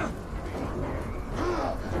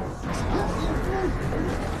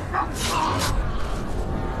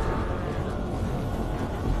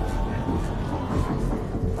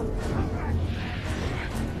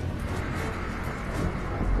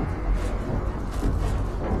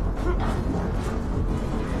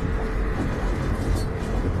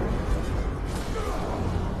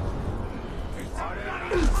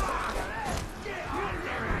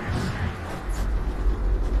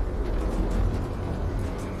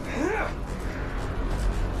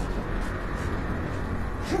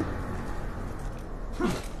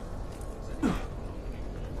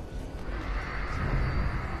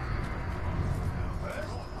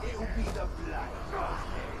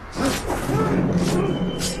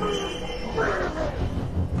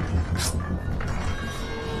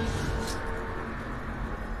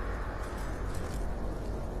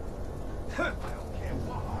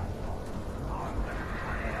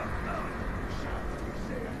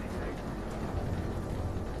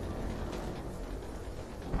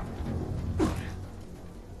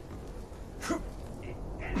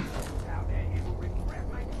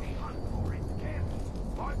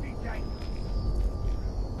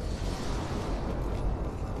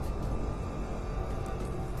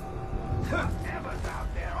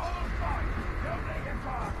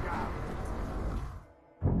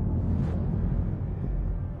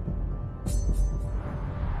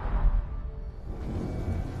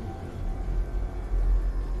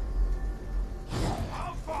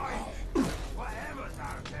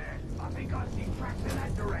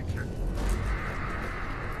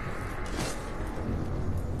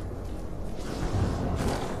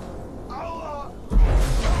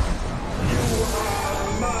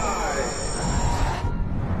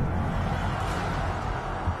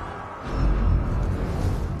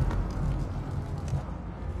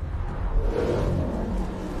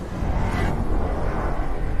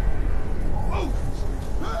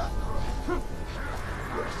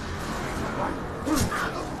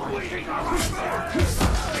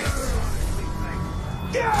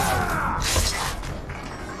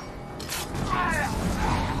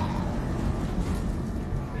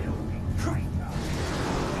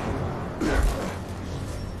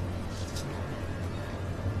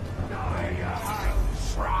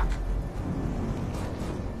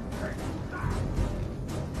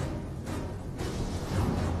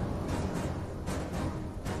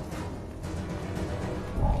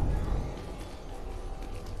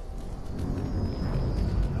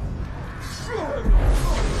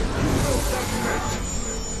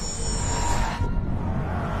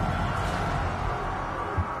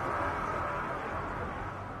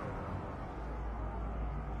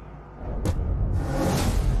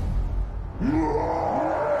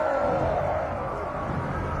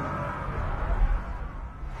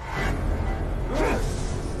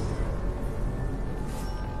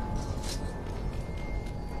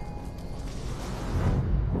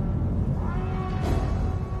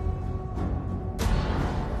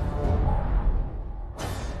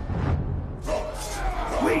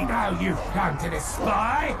You've come to the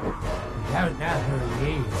spy? We don't know who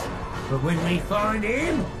he is, but when we find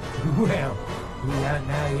him, well, we don't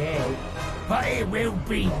know yet, but it will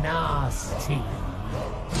be nasty.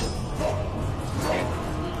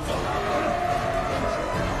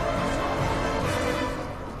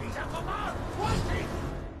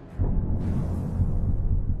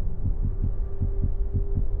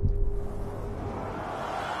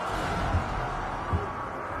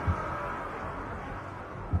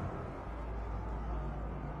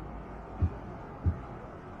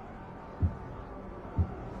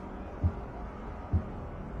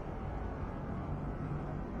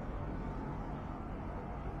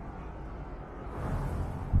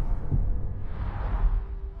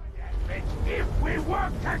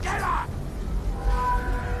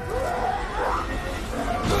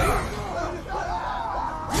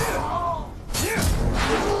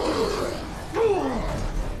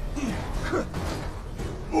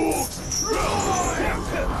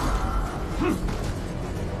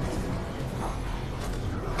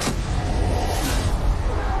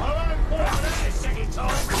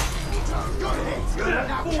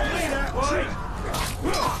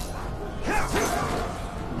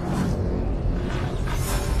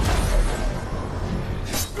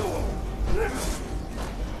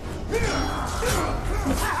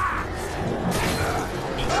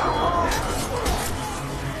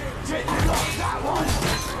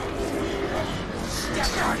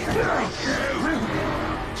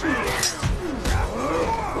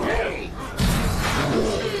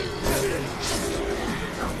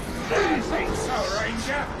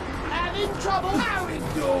 Having trouble? How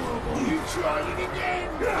adorable! You trying again?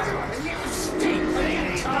 You stink for the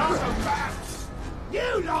entire back! You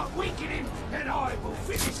lot weaken him, and I will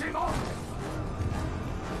finish him off!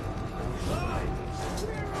 Right,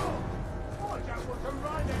 clear off! I don't want to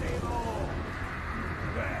run anymore!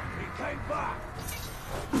 There, he came back!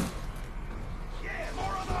 Yeah,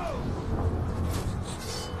 more of those!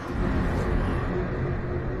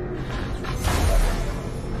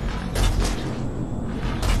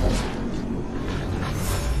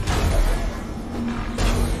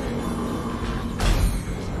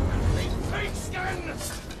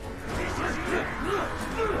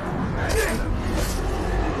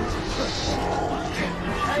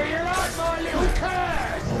 Hey, you like my little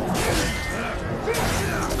curse?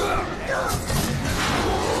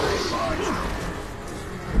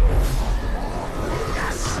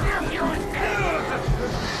 Snap your neck!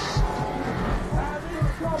 Having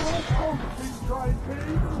trouble concentrating?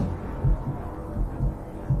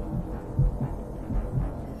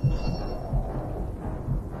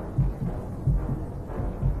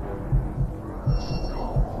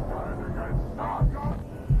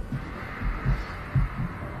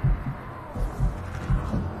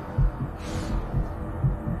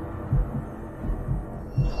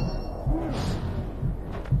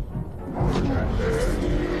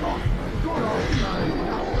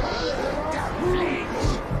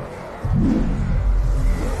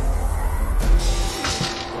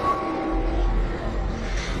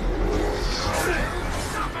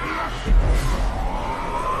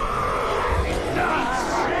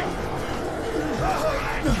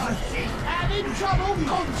 Having trouble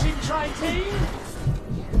concentrating?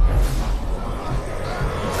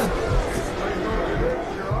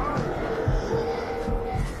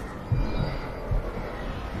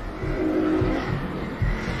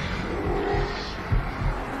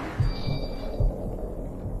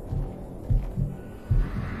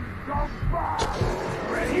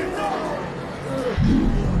 Ready or not?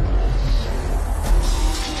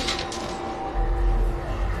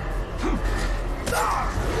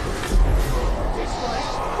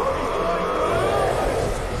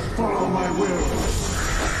 Follow my will.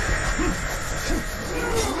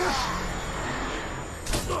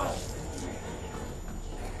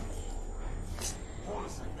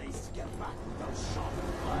 Poison needs to get back with those sharp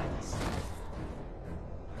blades.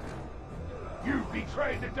 You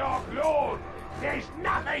betrayed the Dark Lord! There's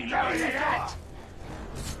nothing lower than that!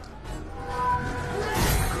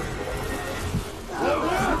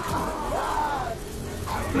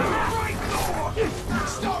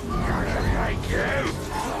 Stop! Thank you!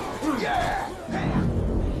 Yeah!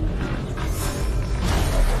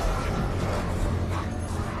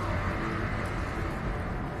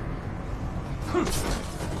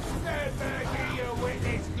 Stand back here, you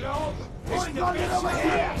witness glove! Point the bitch over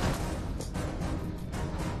here!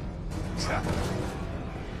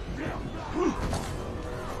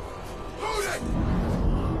 Hold it!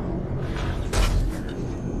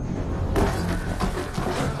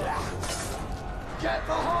 Get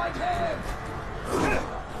behind him!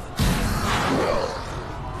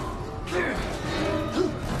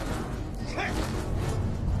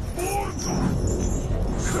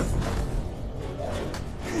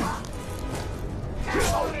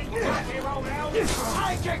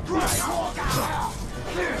 Take it, Grey! Walk out!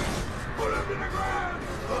 Put him to the ground!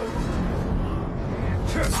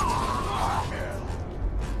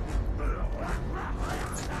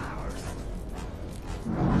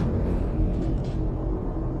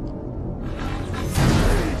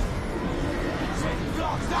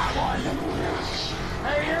 Block that one!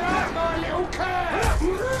 Hey, you like my little curve?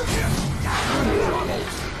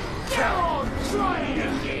 Get on, try it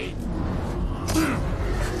again!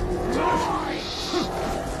 Die!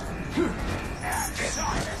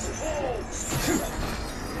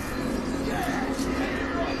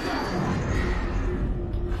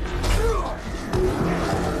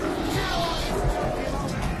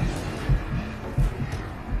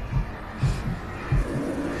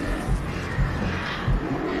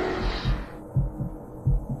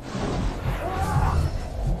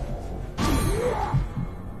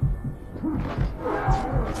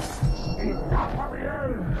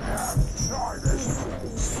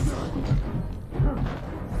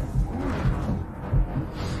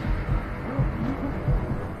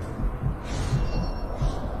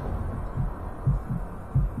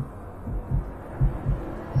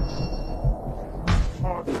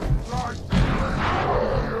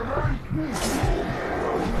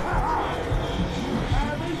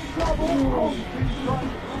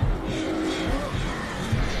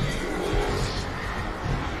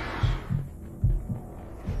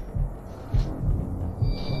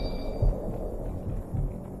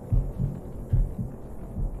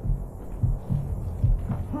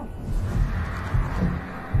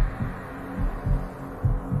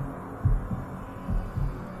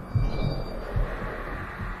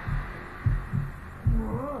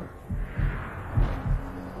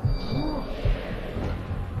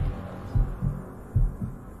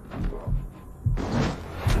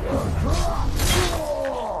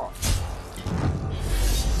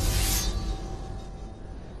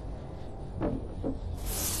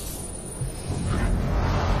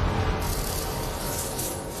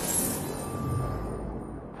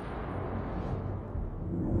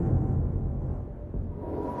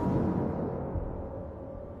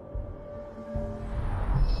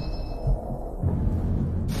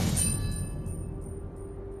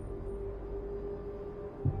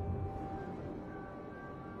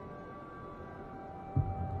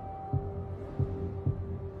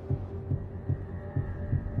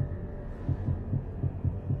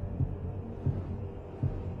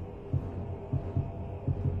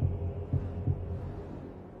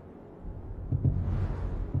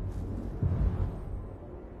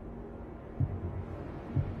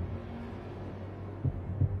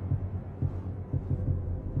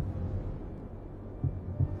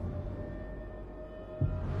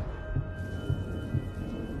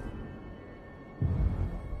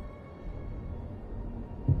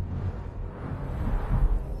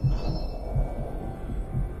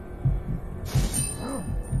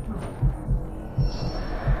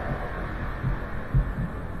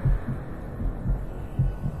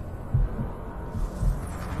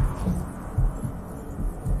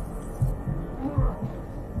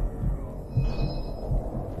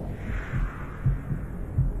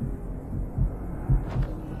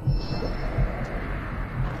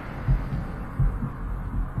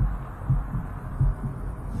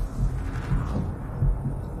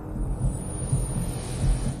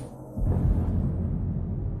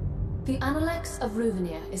 Analects of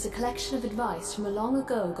Ruvenia is a collection of advice from a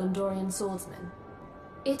long-ago Gondorian swordsman.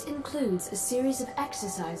 It includes a series of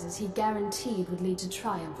exercises he guaranteed would lead to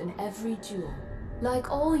triumph in every duel. Like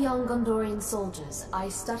all young Gondorian soldiers, I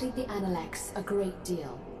studied the Analects a great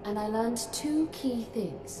deal, and I learned two key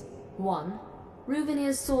things. One,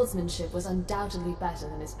 Ruvenia's swordsmanship was undoubtedly better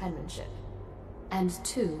than his penmanship. And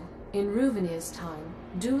two, in Ruvenia's time,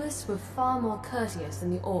 duelists were far more courteous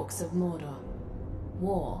than the orcs of Mordor.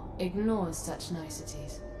 War ignores such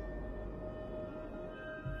niceties.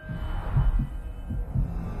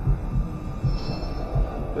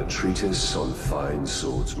 A treatise on fine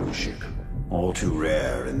swordsmanship. All too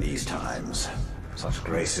rare in these times. Such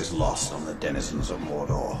grace is lost on the denizens of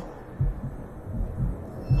Mordor.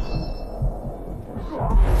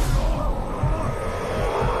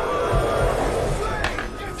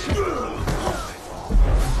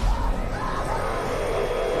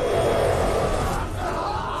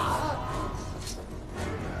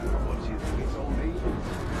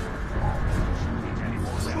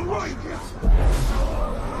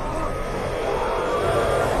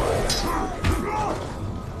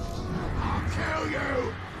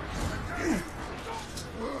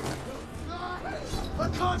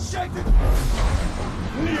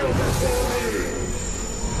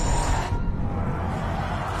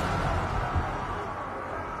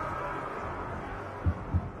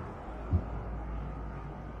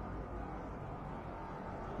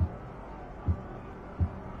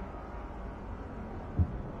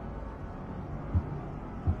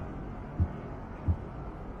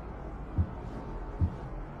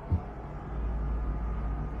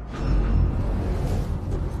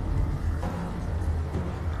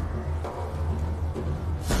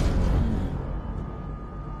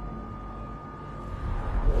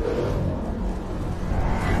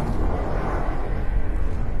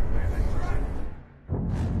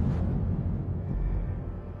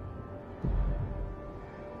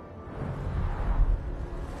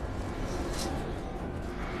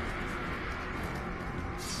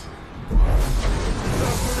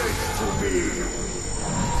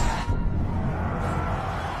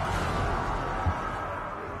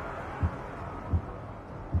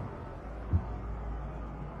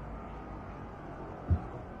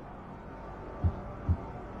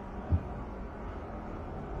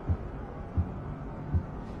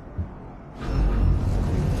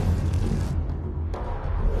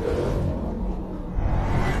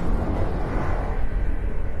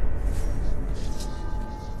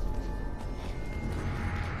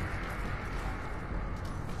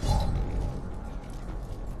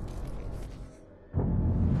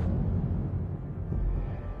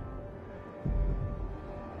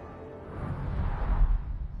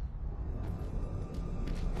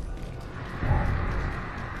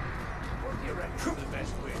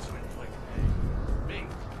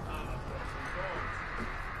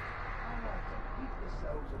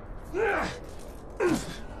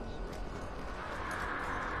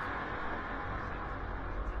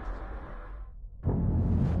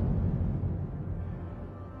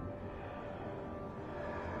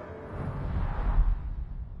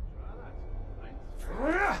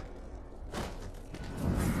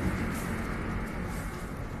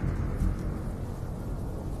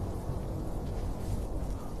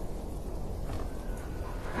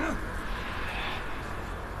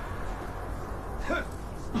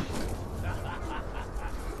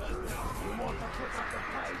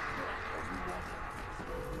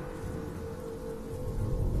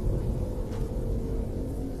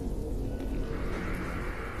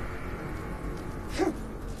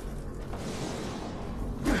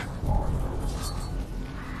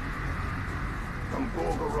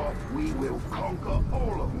 We will conquer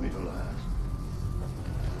all of Middle-earth.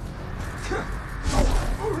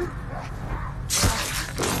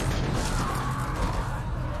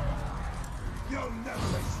 You'll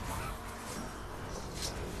never escape.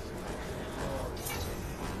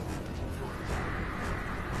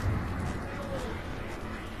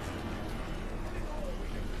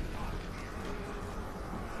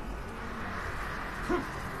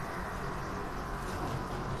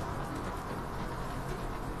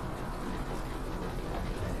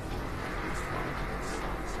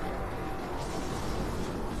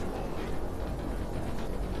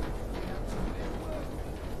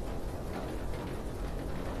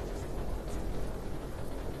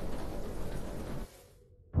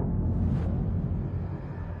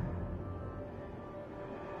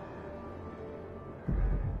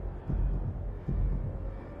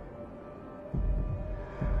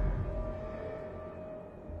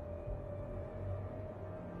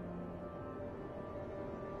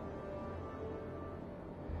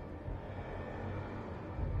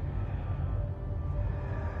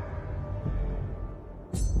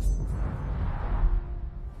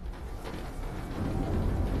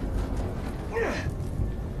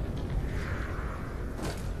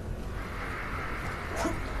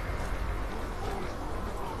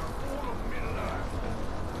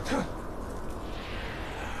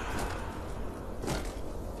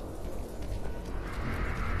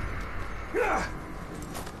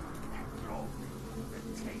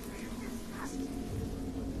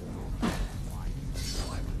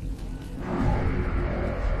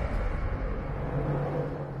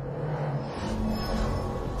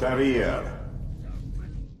 Career.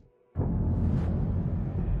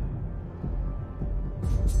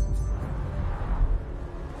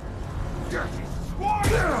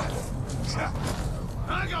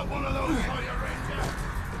 I got one of those for you, Ranger.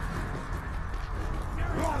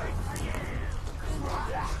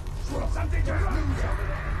 Something to run over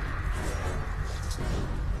there.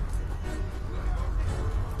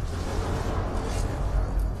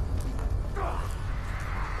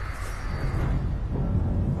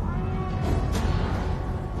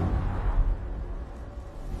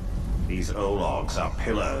 These Ologs are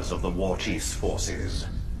pillars of the War Chief's forces.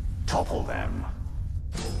 Topple them.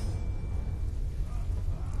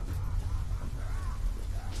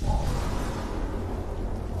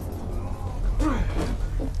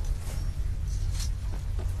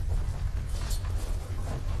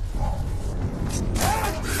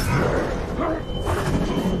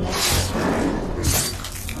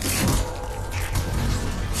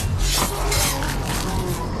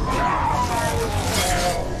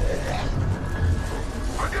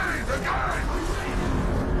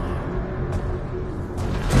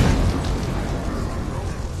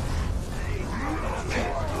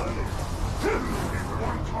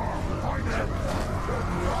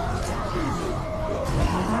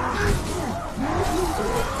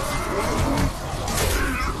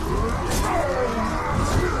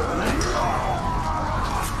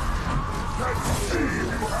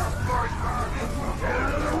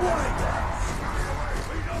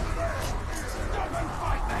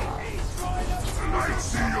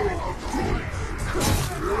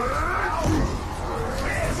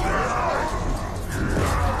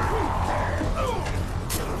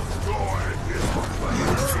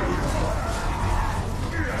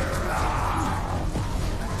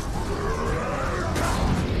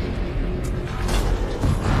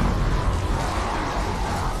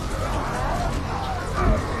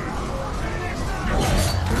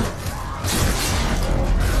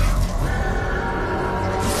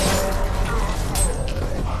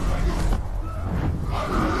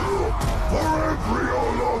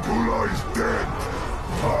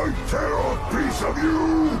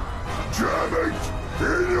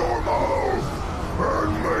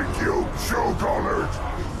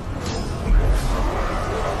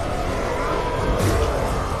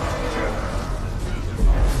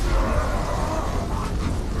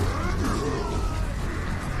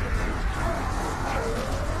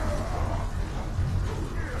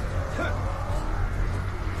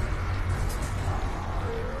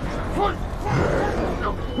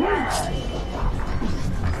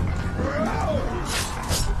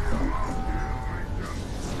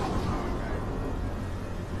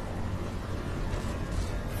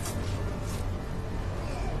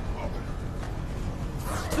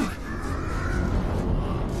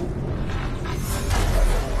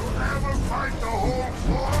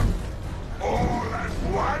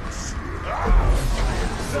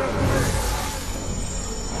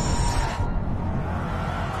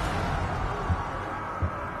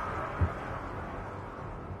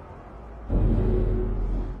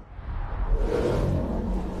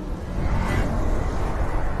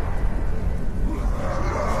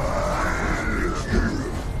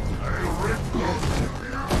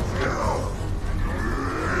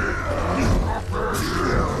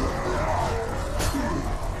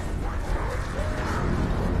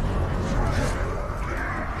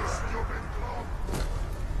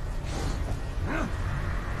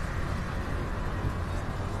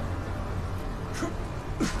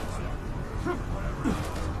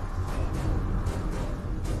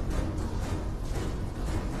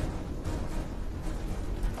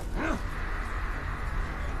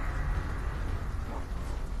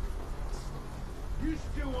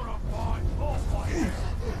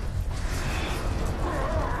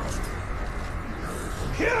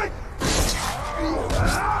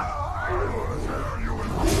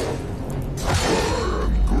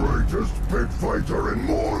 Fighter in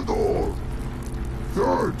Mordor!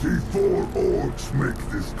 34 orcs make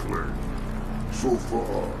this claim. So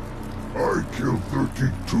far, I killed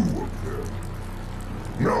 32 of them.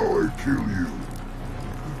 Now I kill you.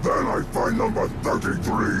 Then I find number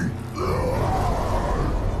 33.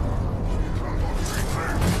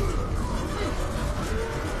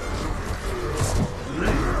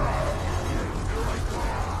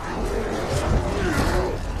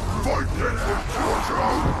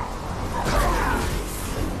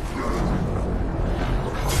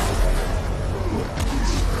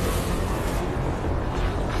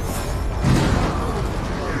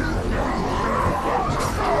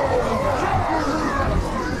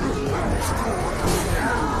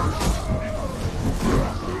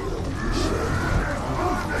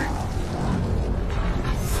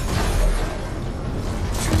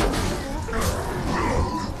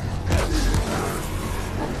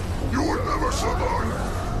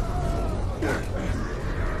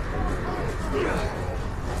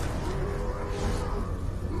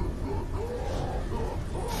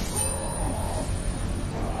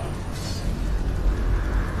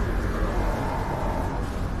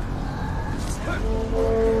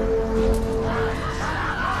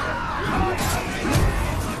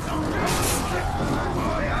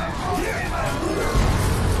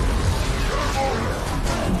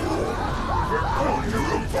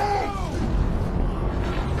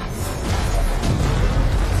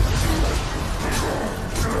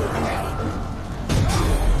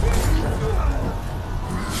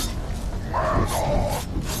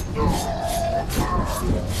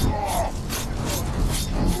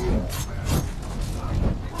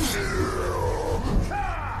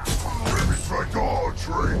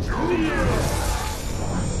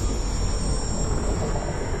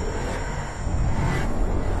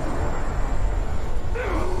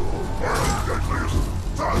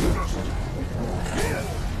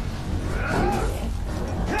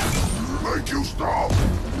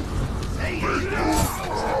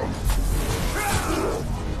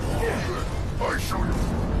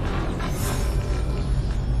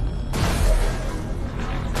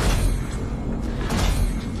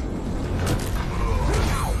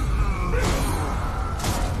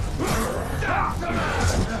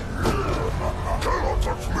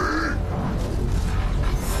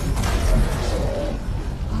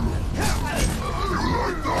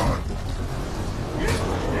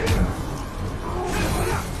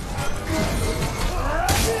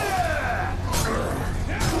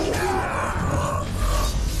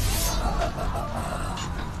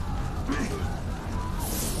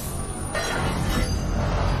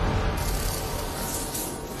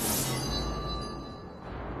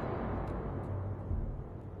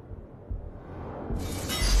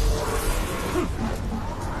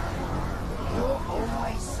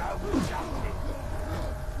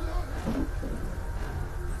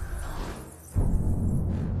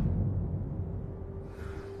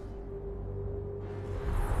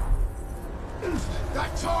 That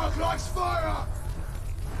targ likes fire!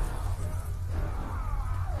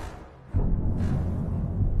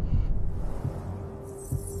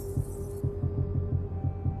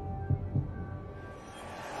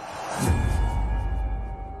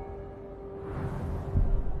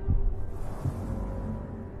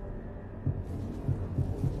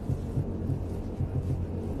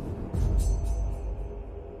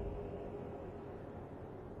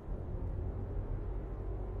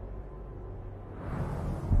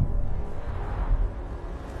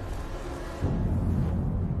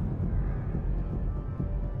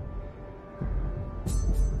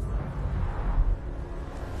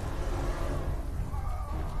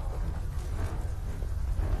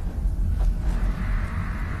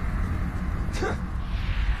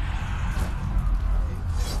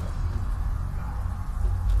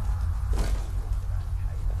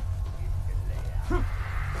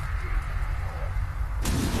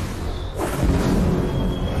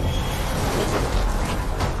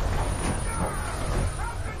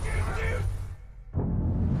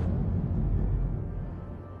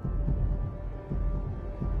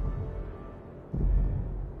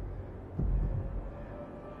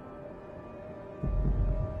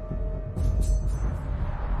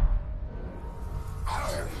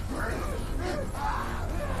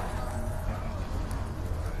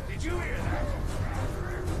 Did you hear that?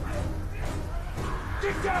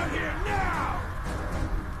 Get down here now!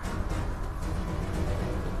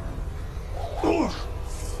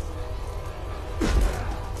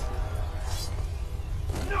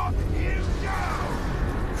 Knock him down!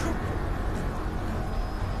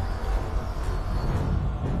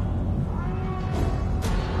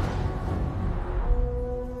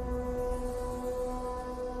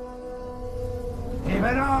 Keep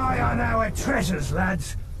an eye on our treasures,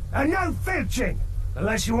 lads. And no filching,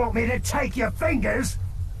 unless you want me to take your fingers.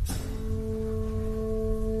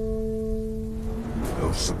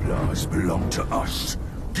 Those supplies belong to us.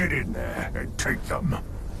 Get in there and take them.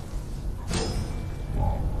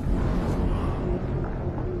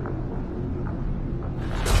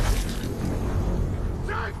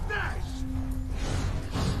 Take this!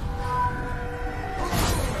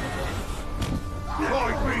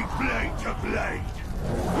 Fight me blade to blade!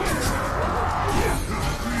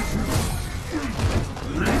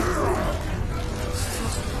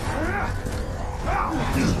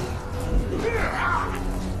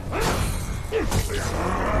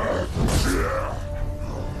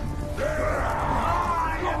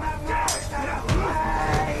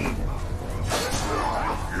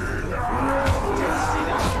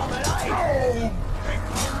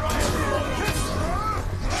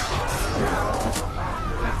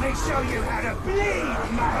 show you how to bleed,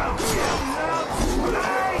 Mahal!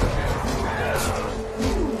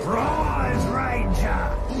 Rise, Ranger!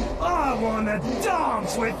 I want to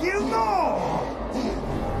dance with you more!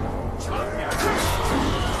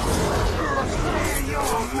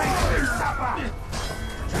 You're making supper!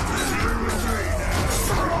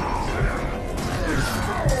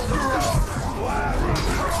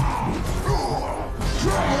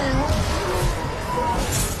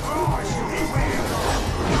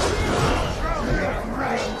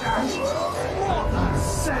 What a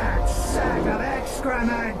sad sack of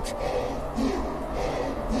excrement!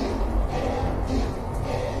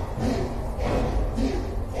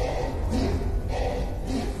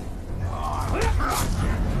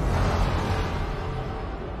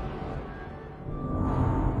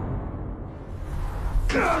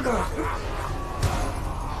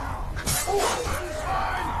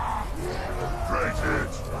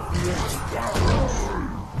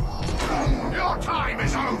 Your time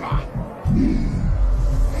is over!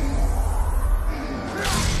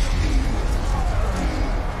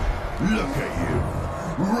 Look at you,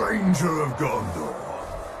 Ranger of Gondor.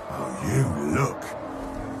 Oh, you look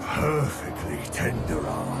perfectly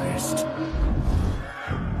tenderized.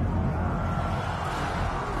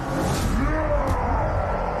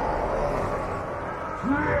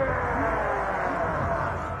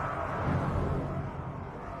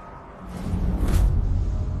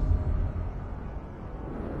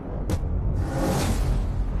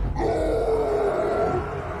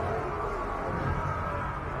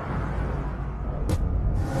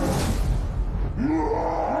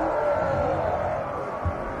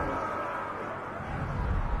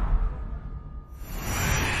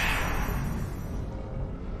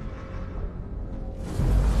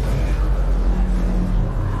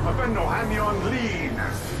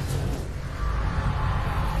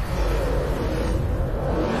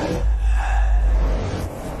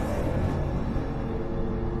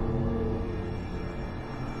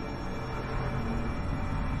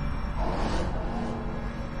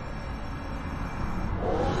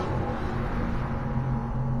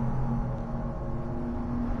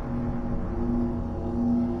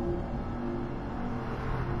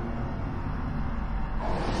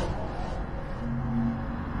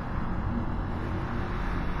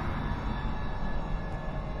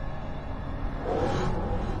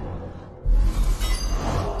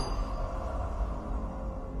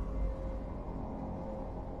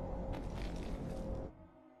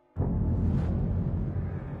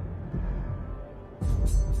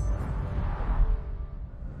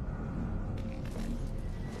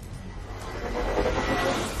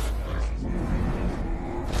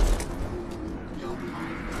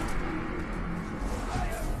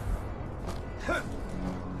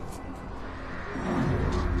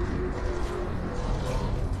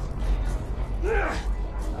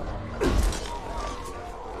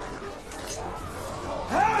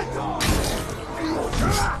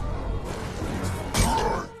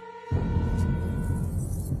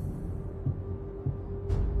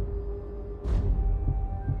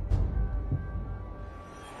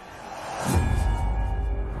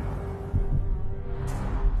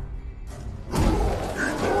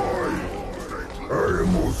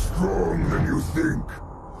 Strong than you think.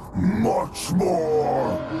 Much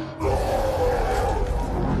more.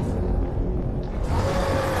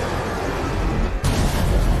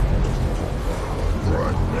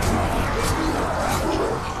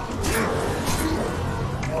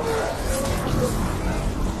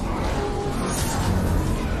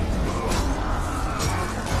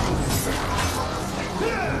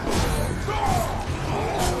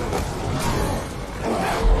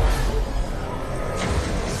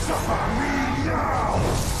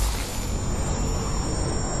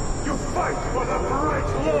 Fight for the Great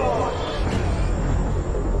Lord!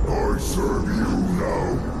 I serve you now.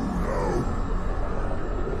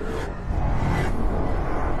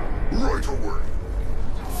 Right away.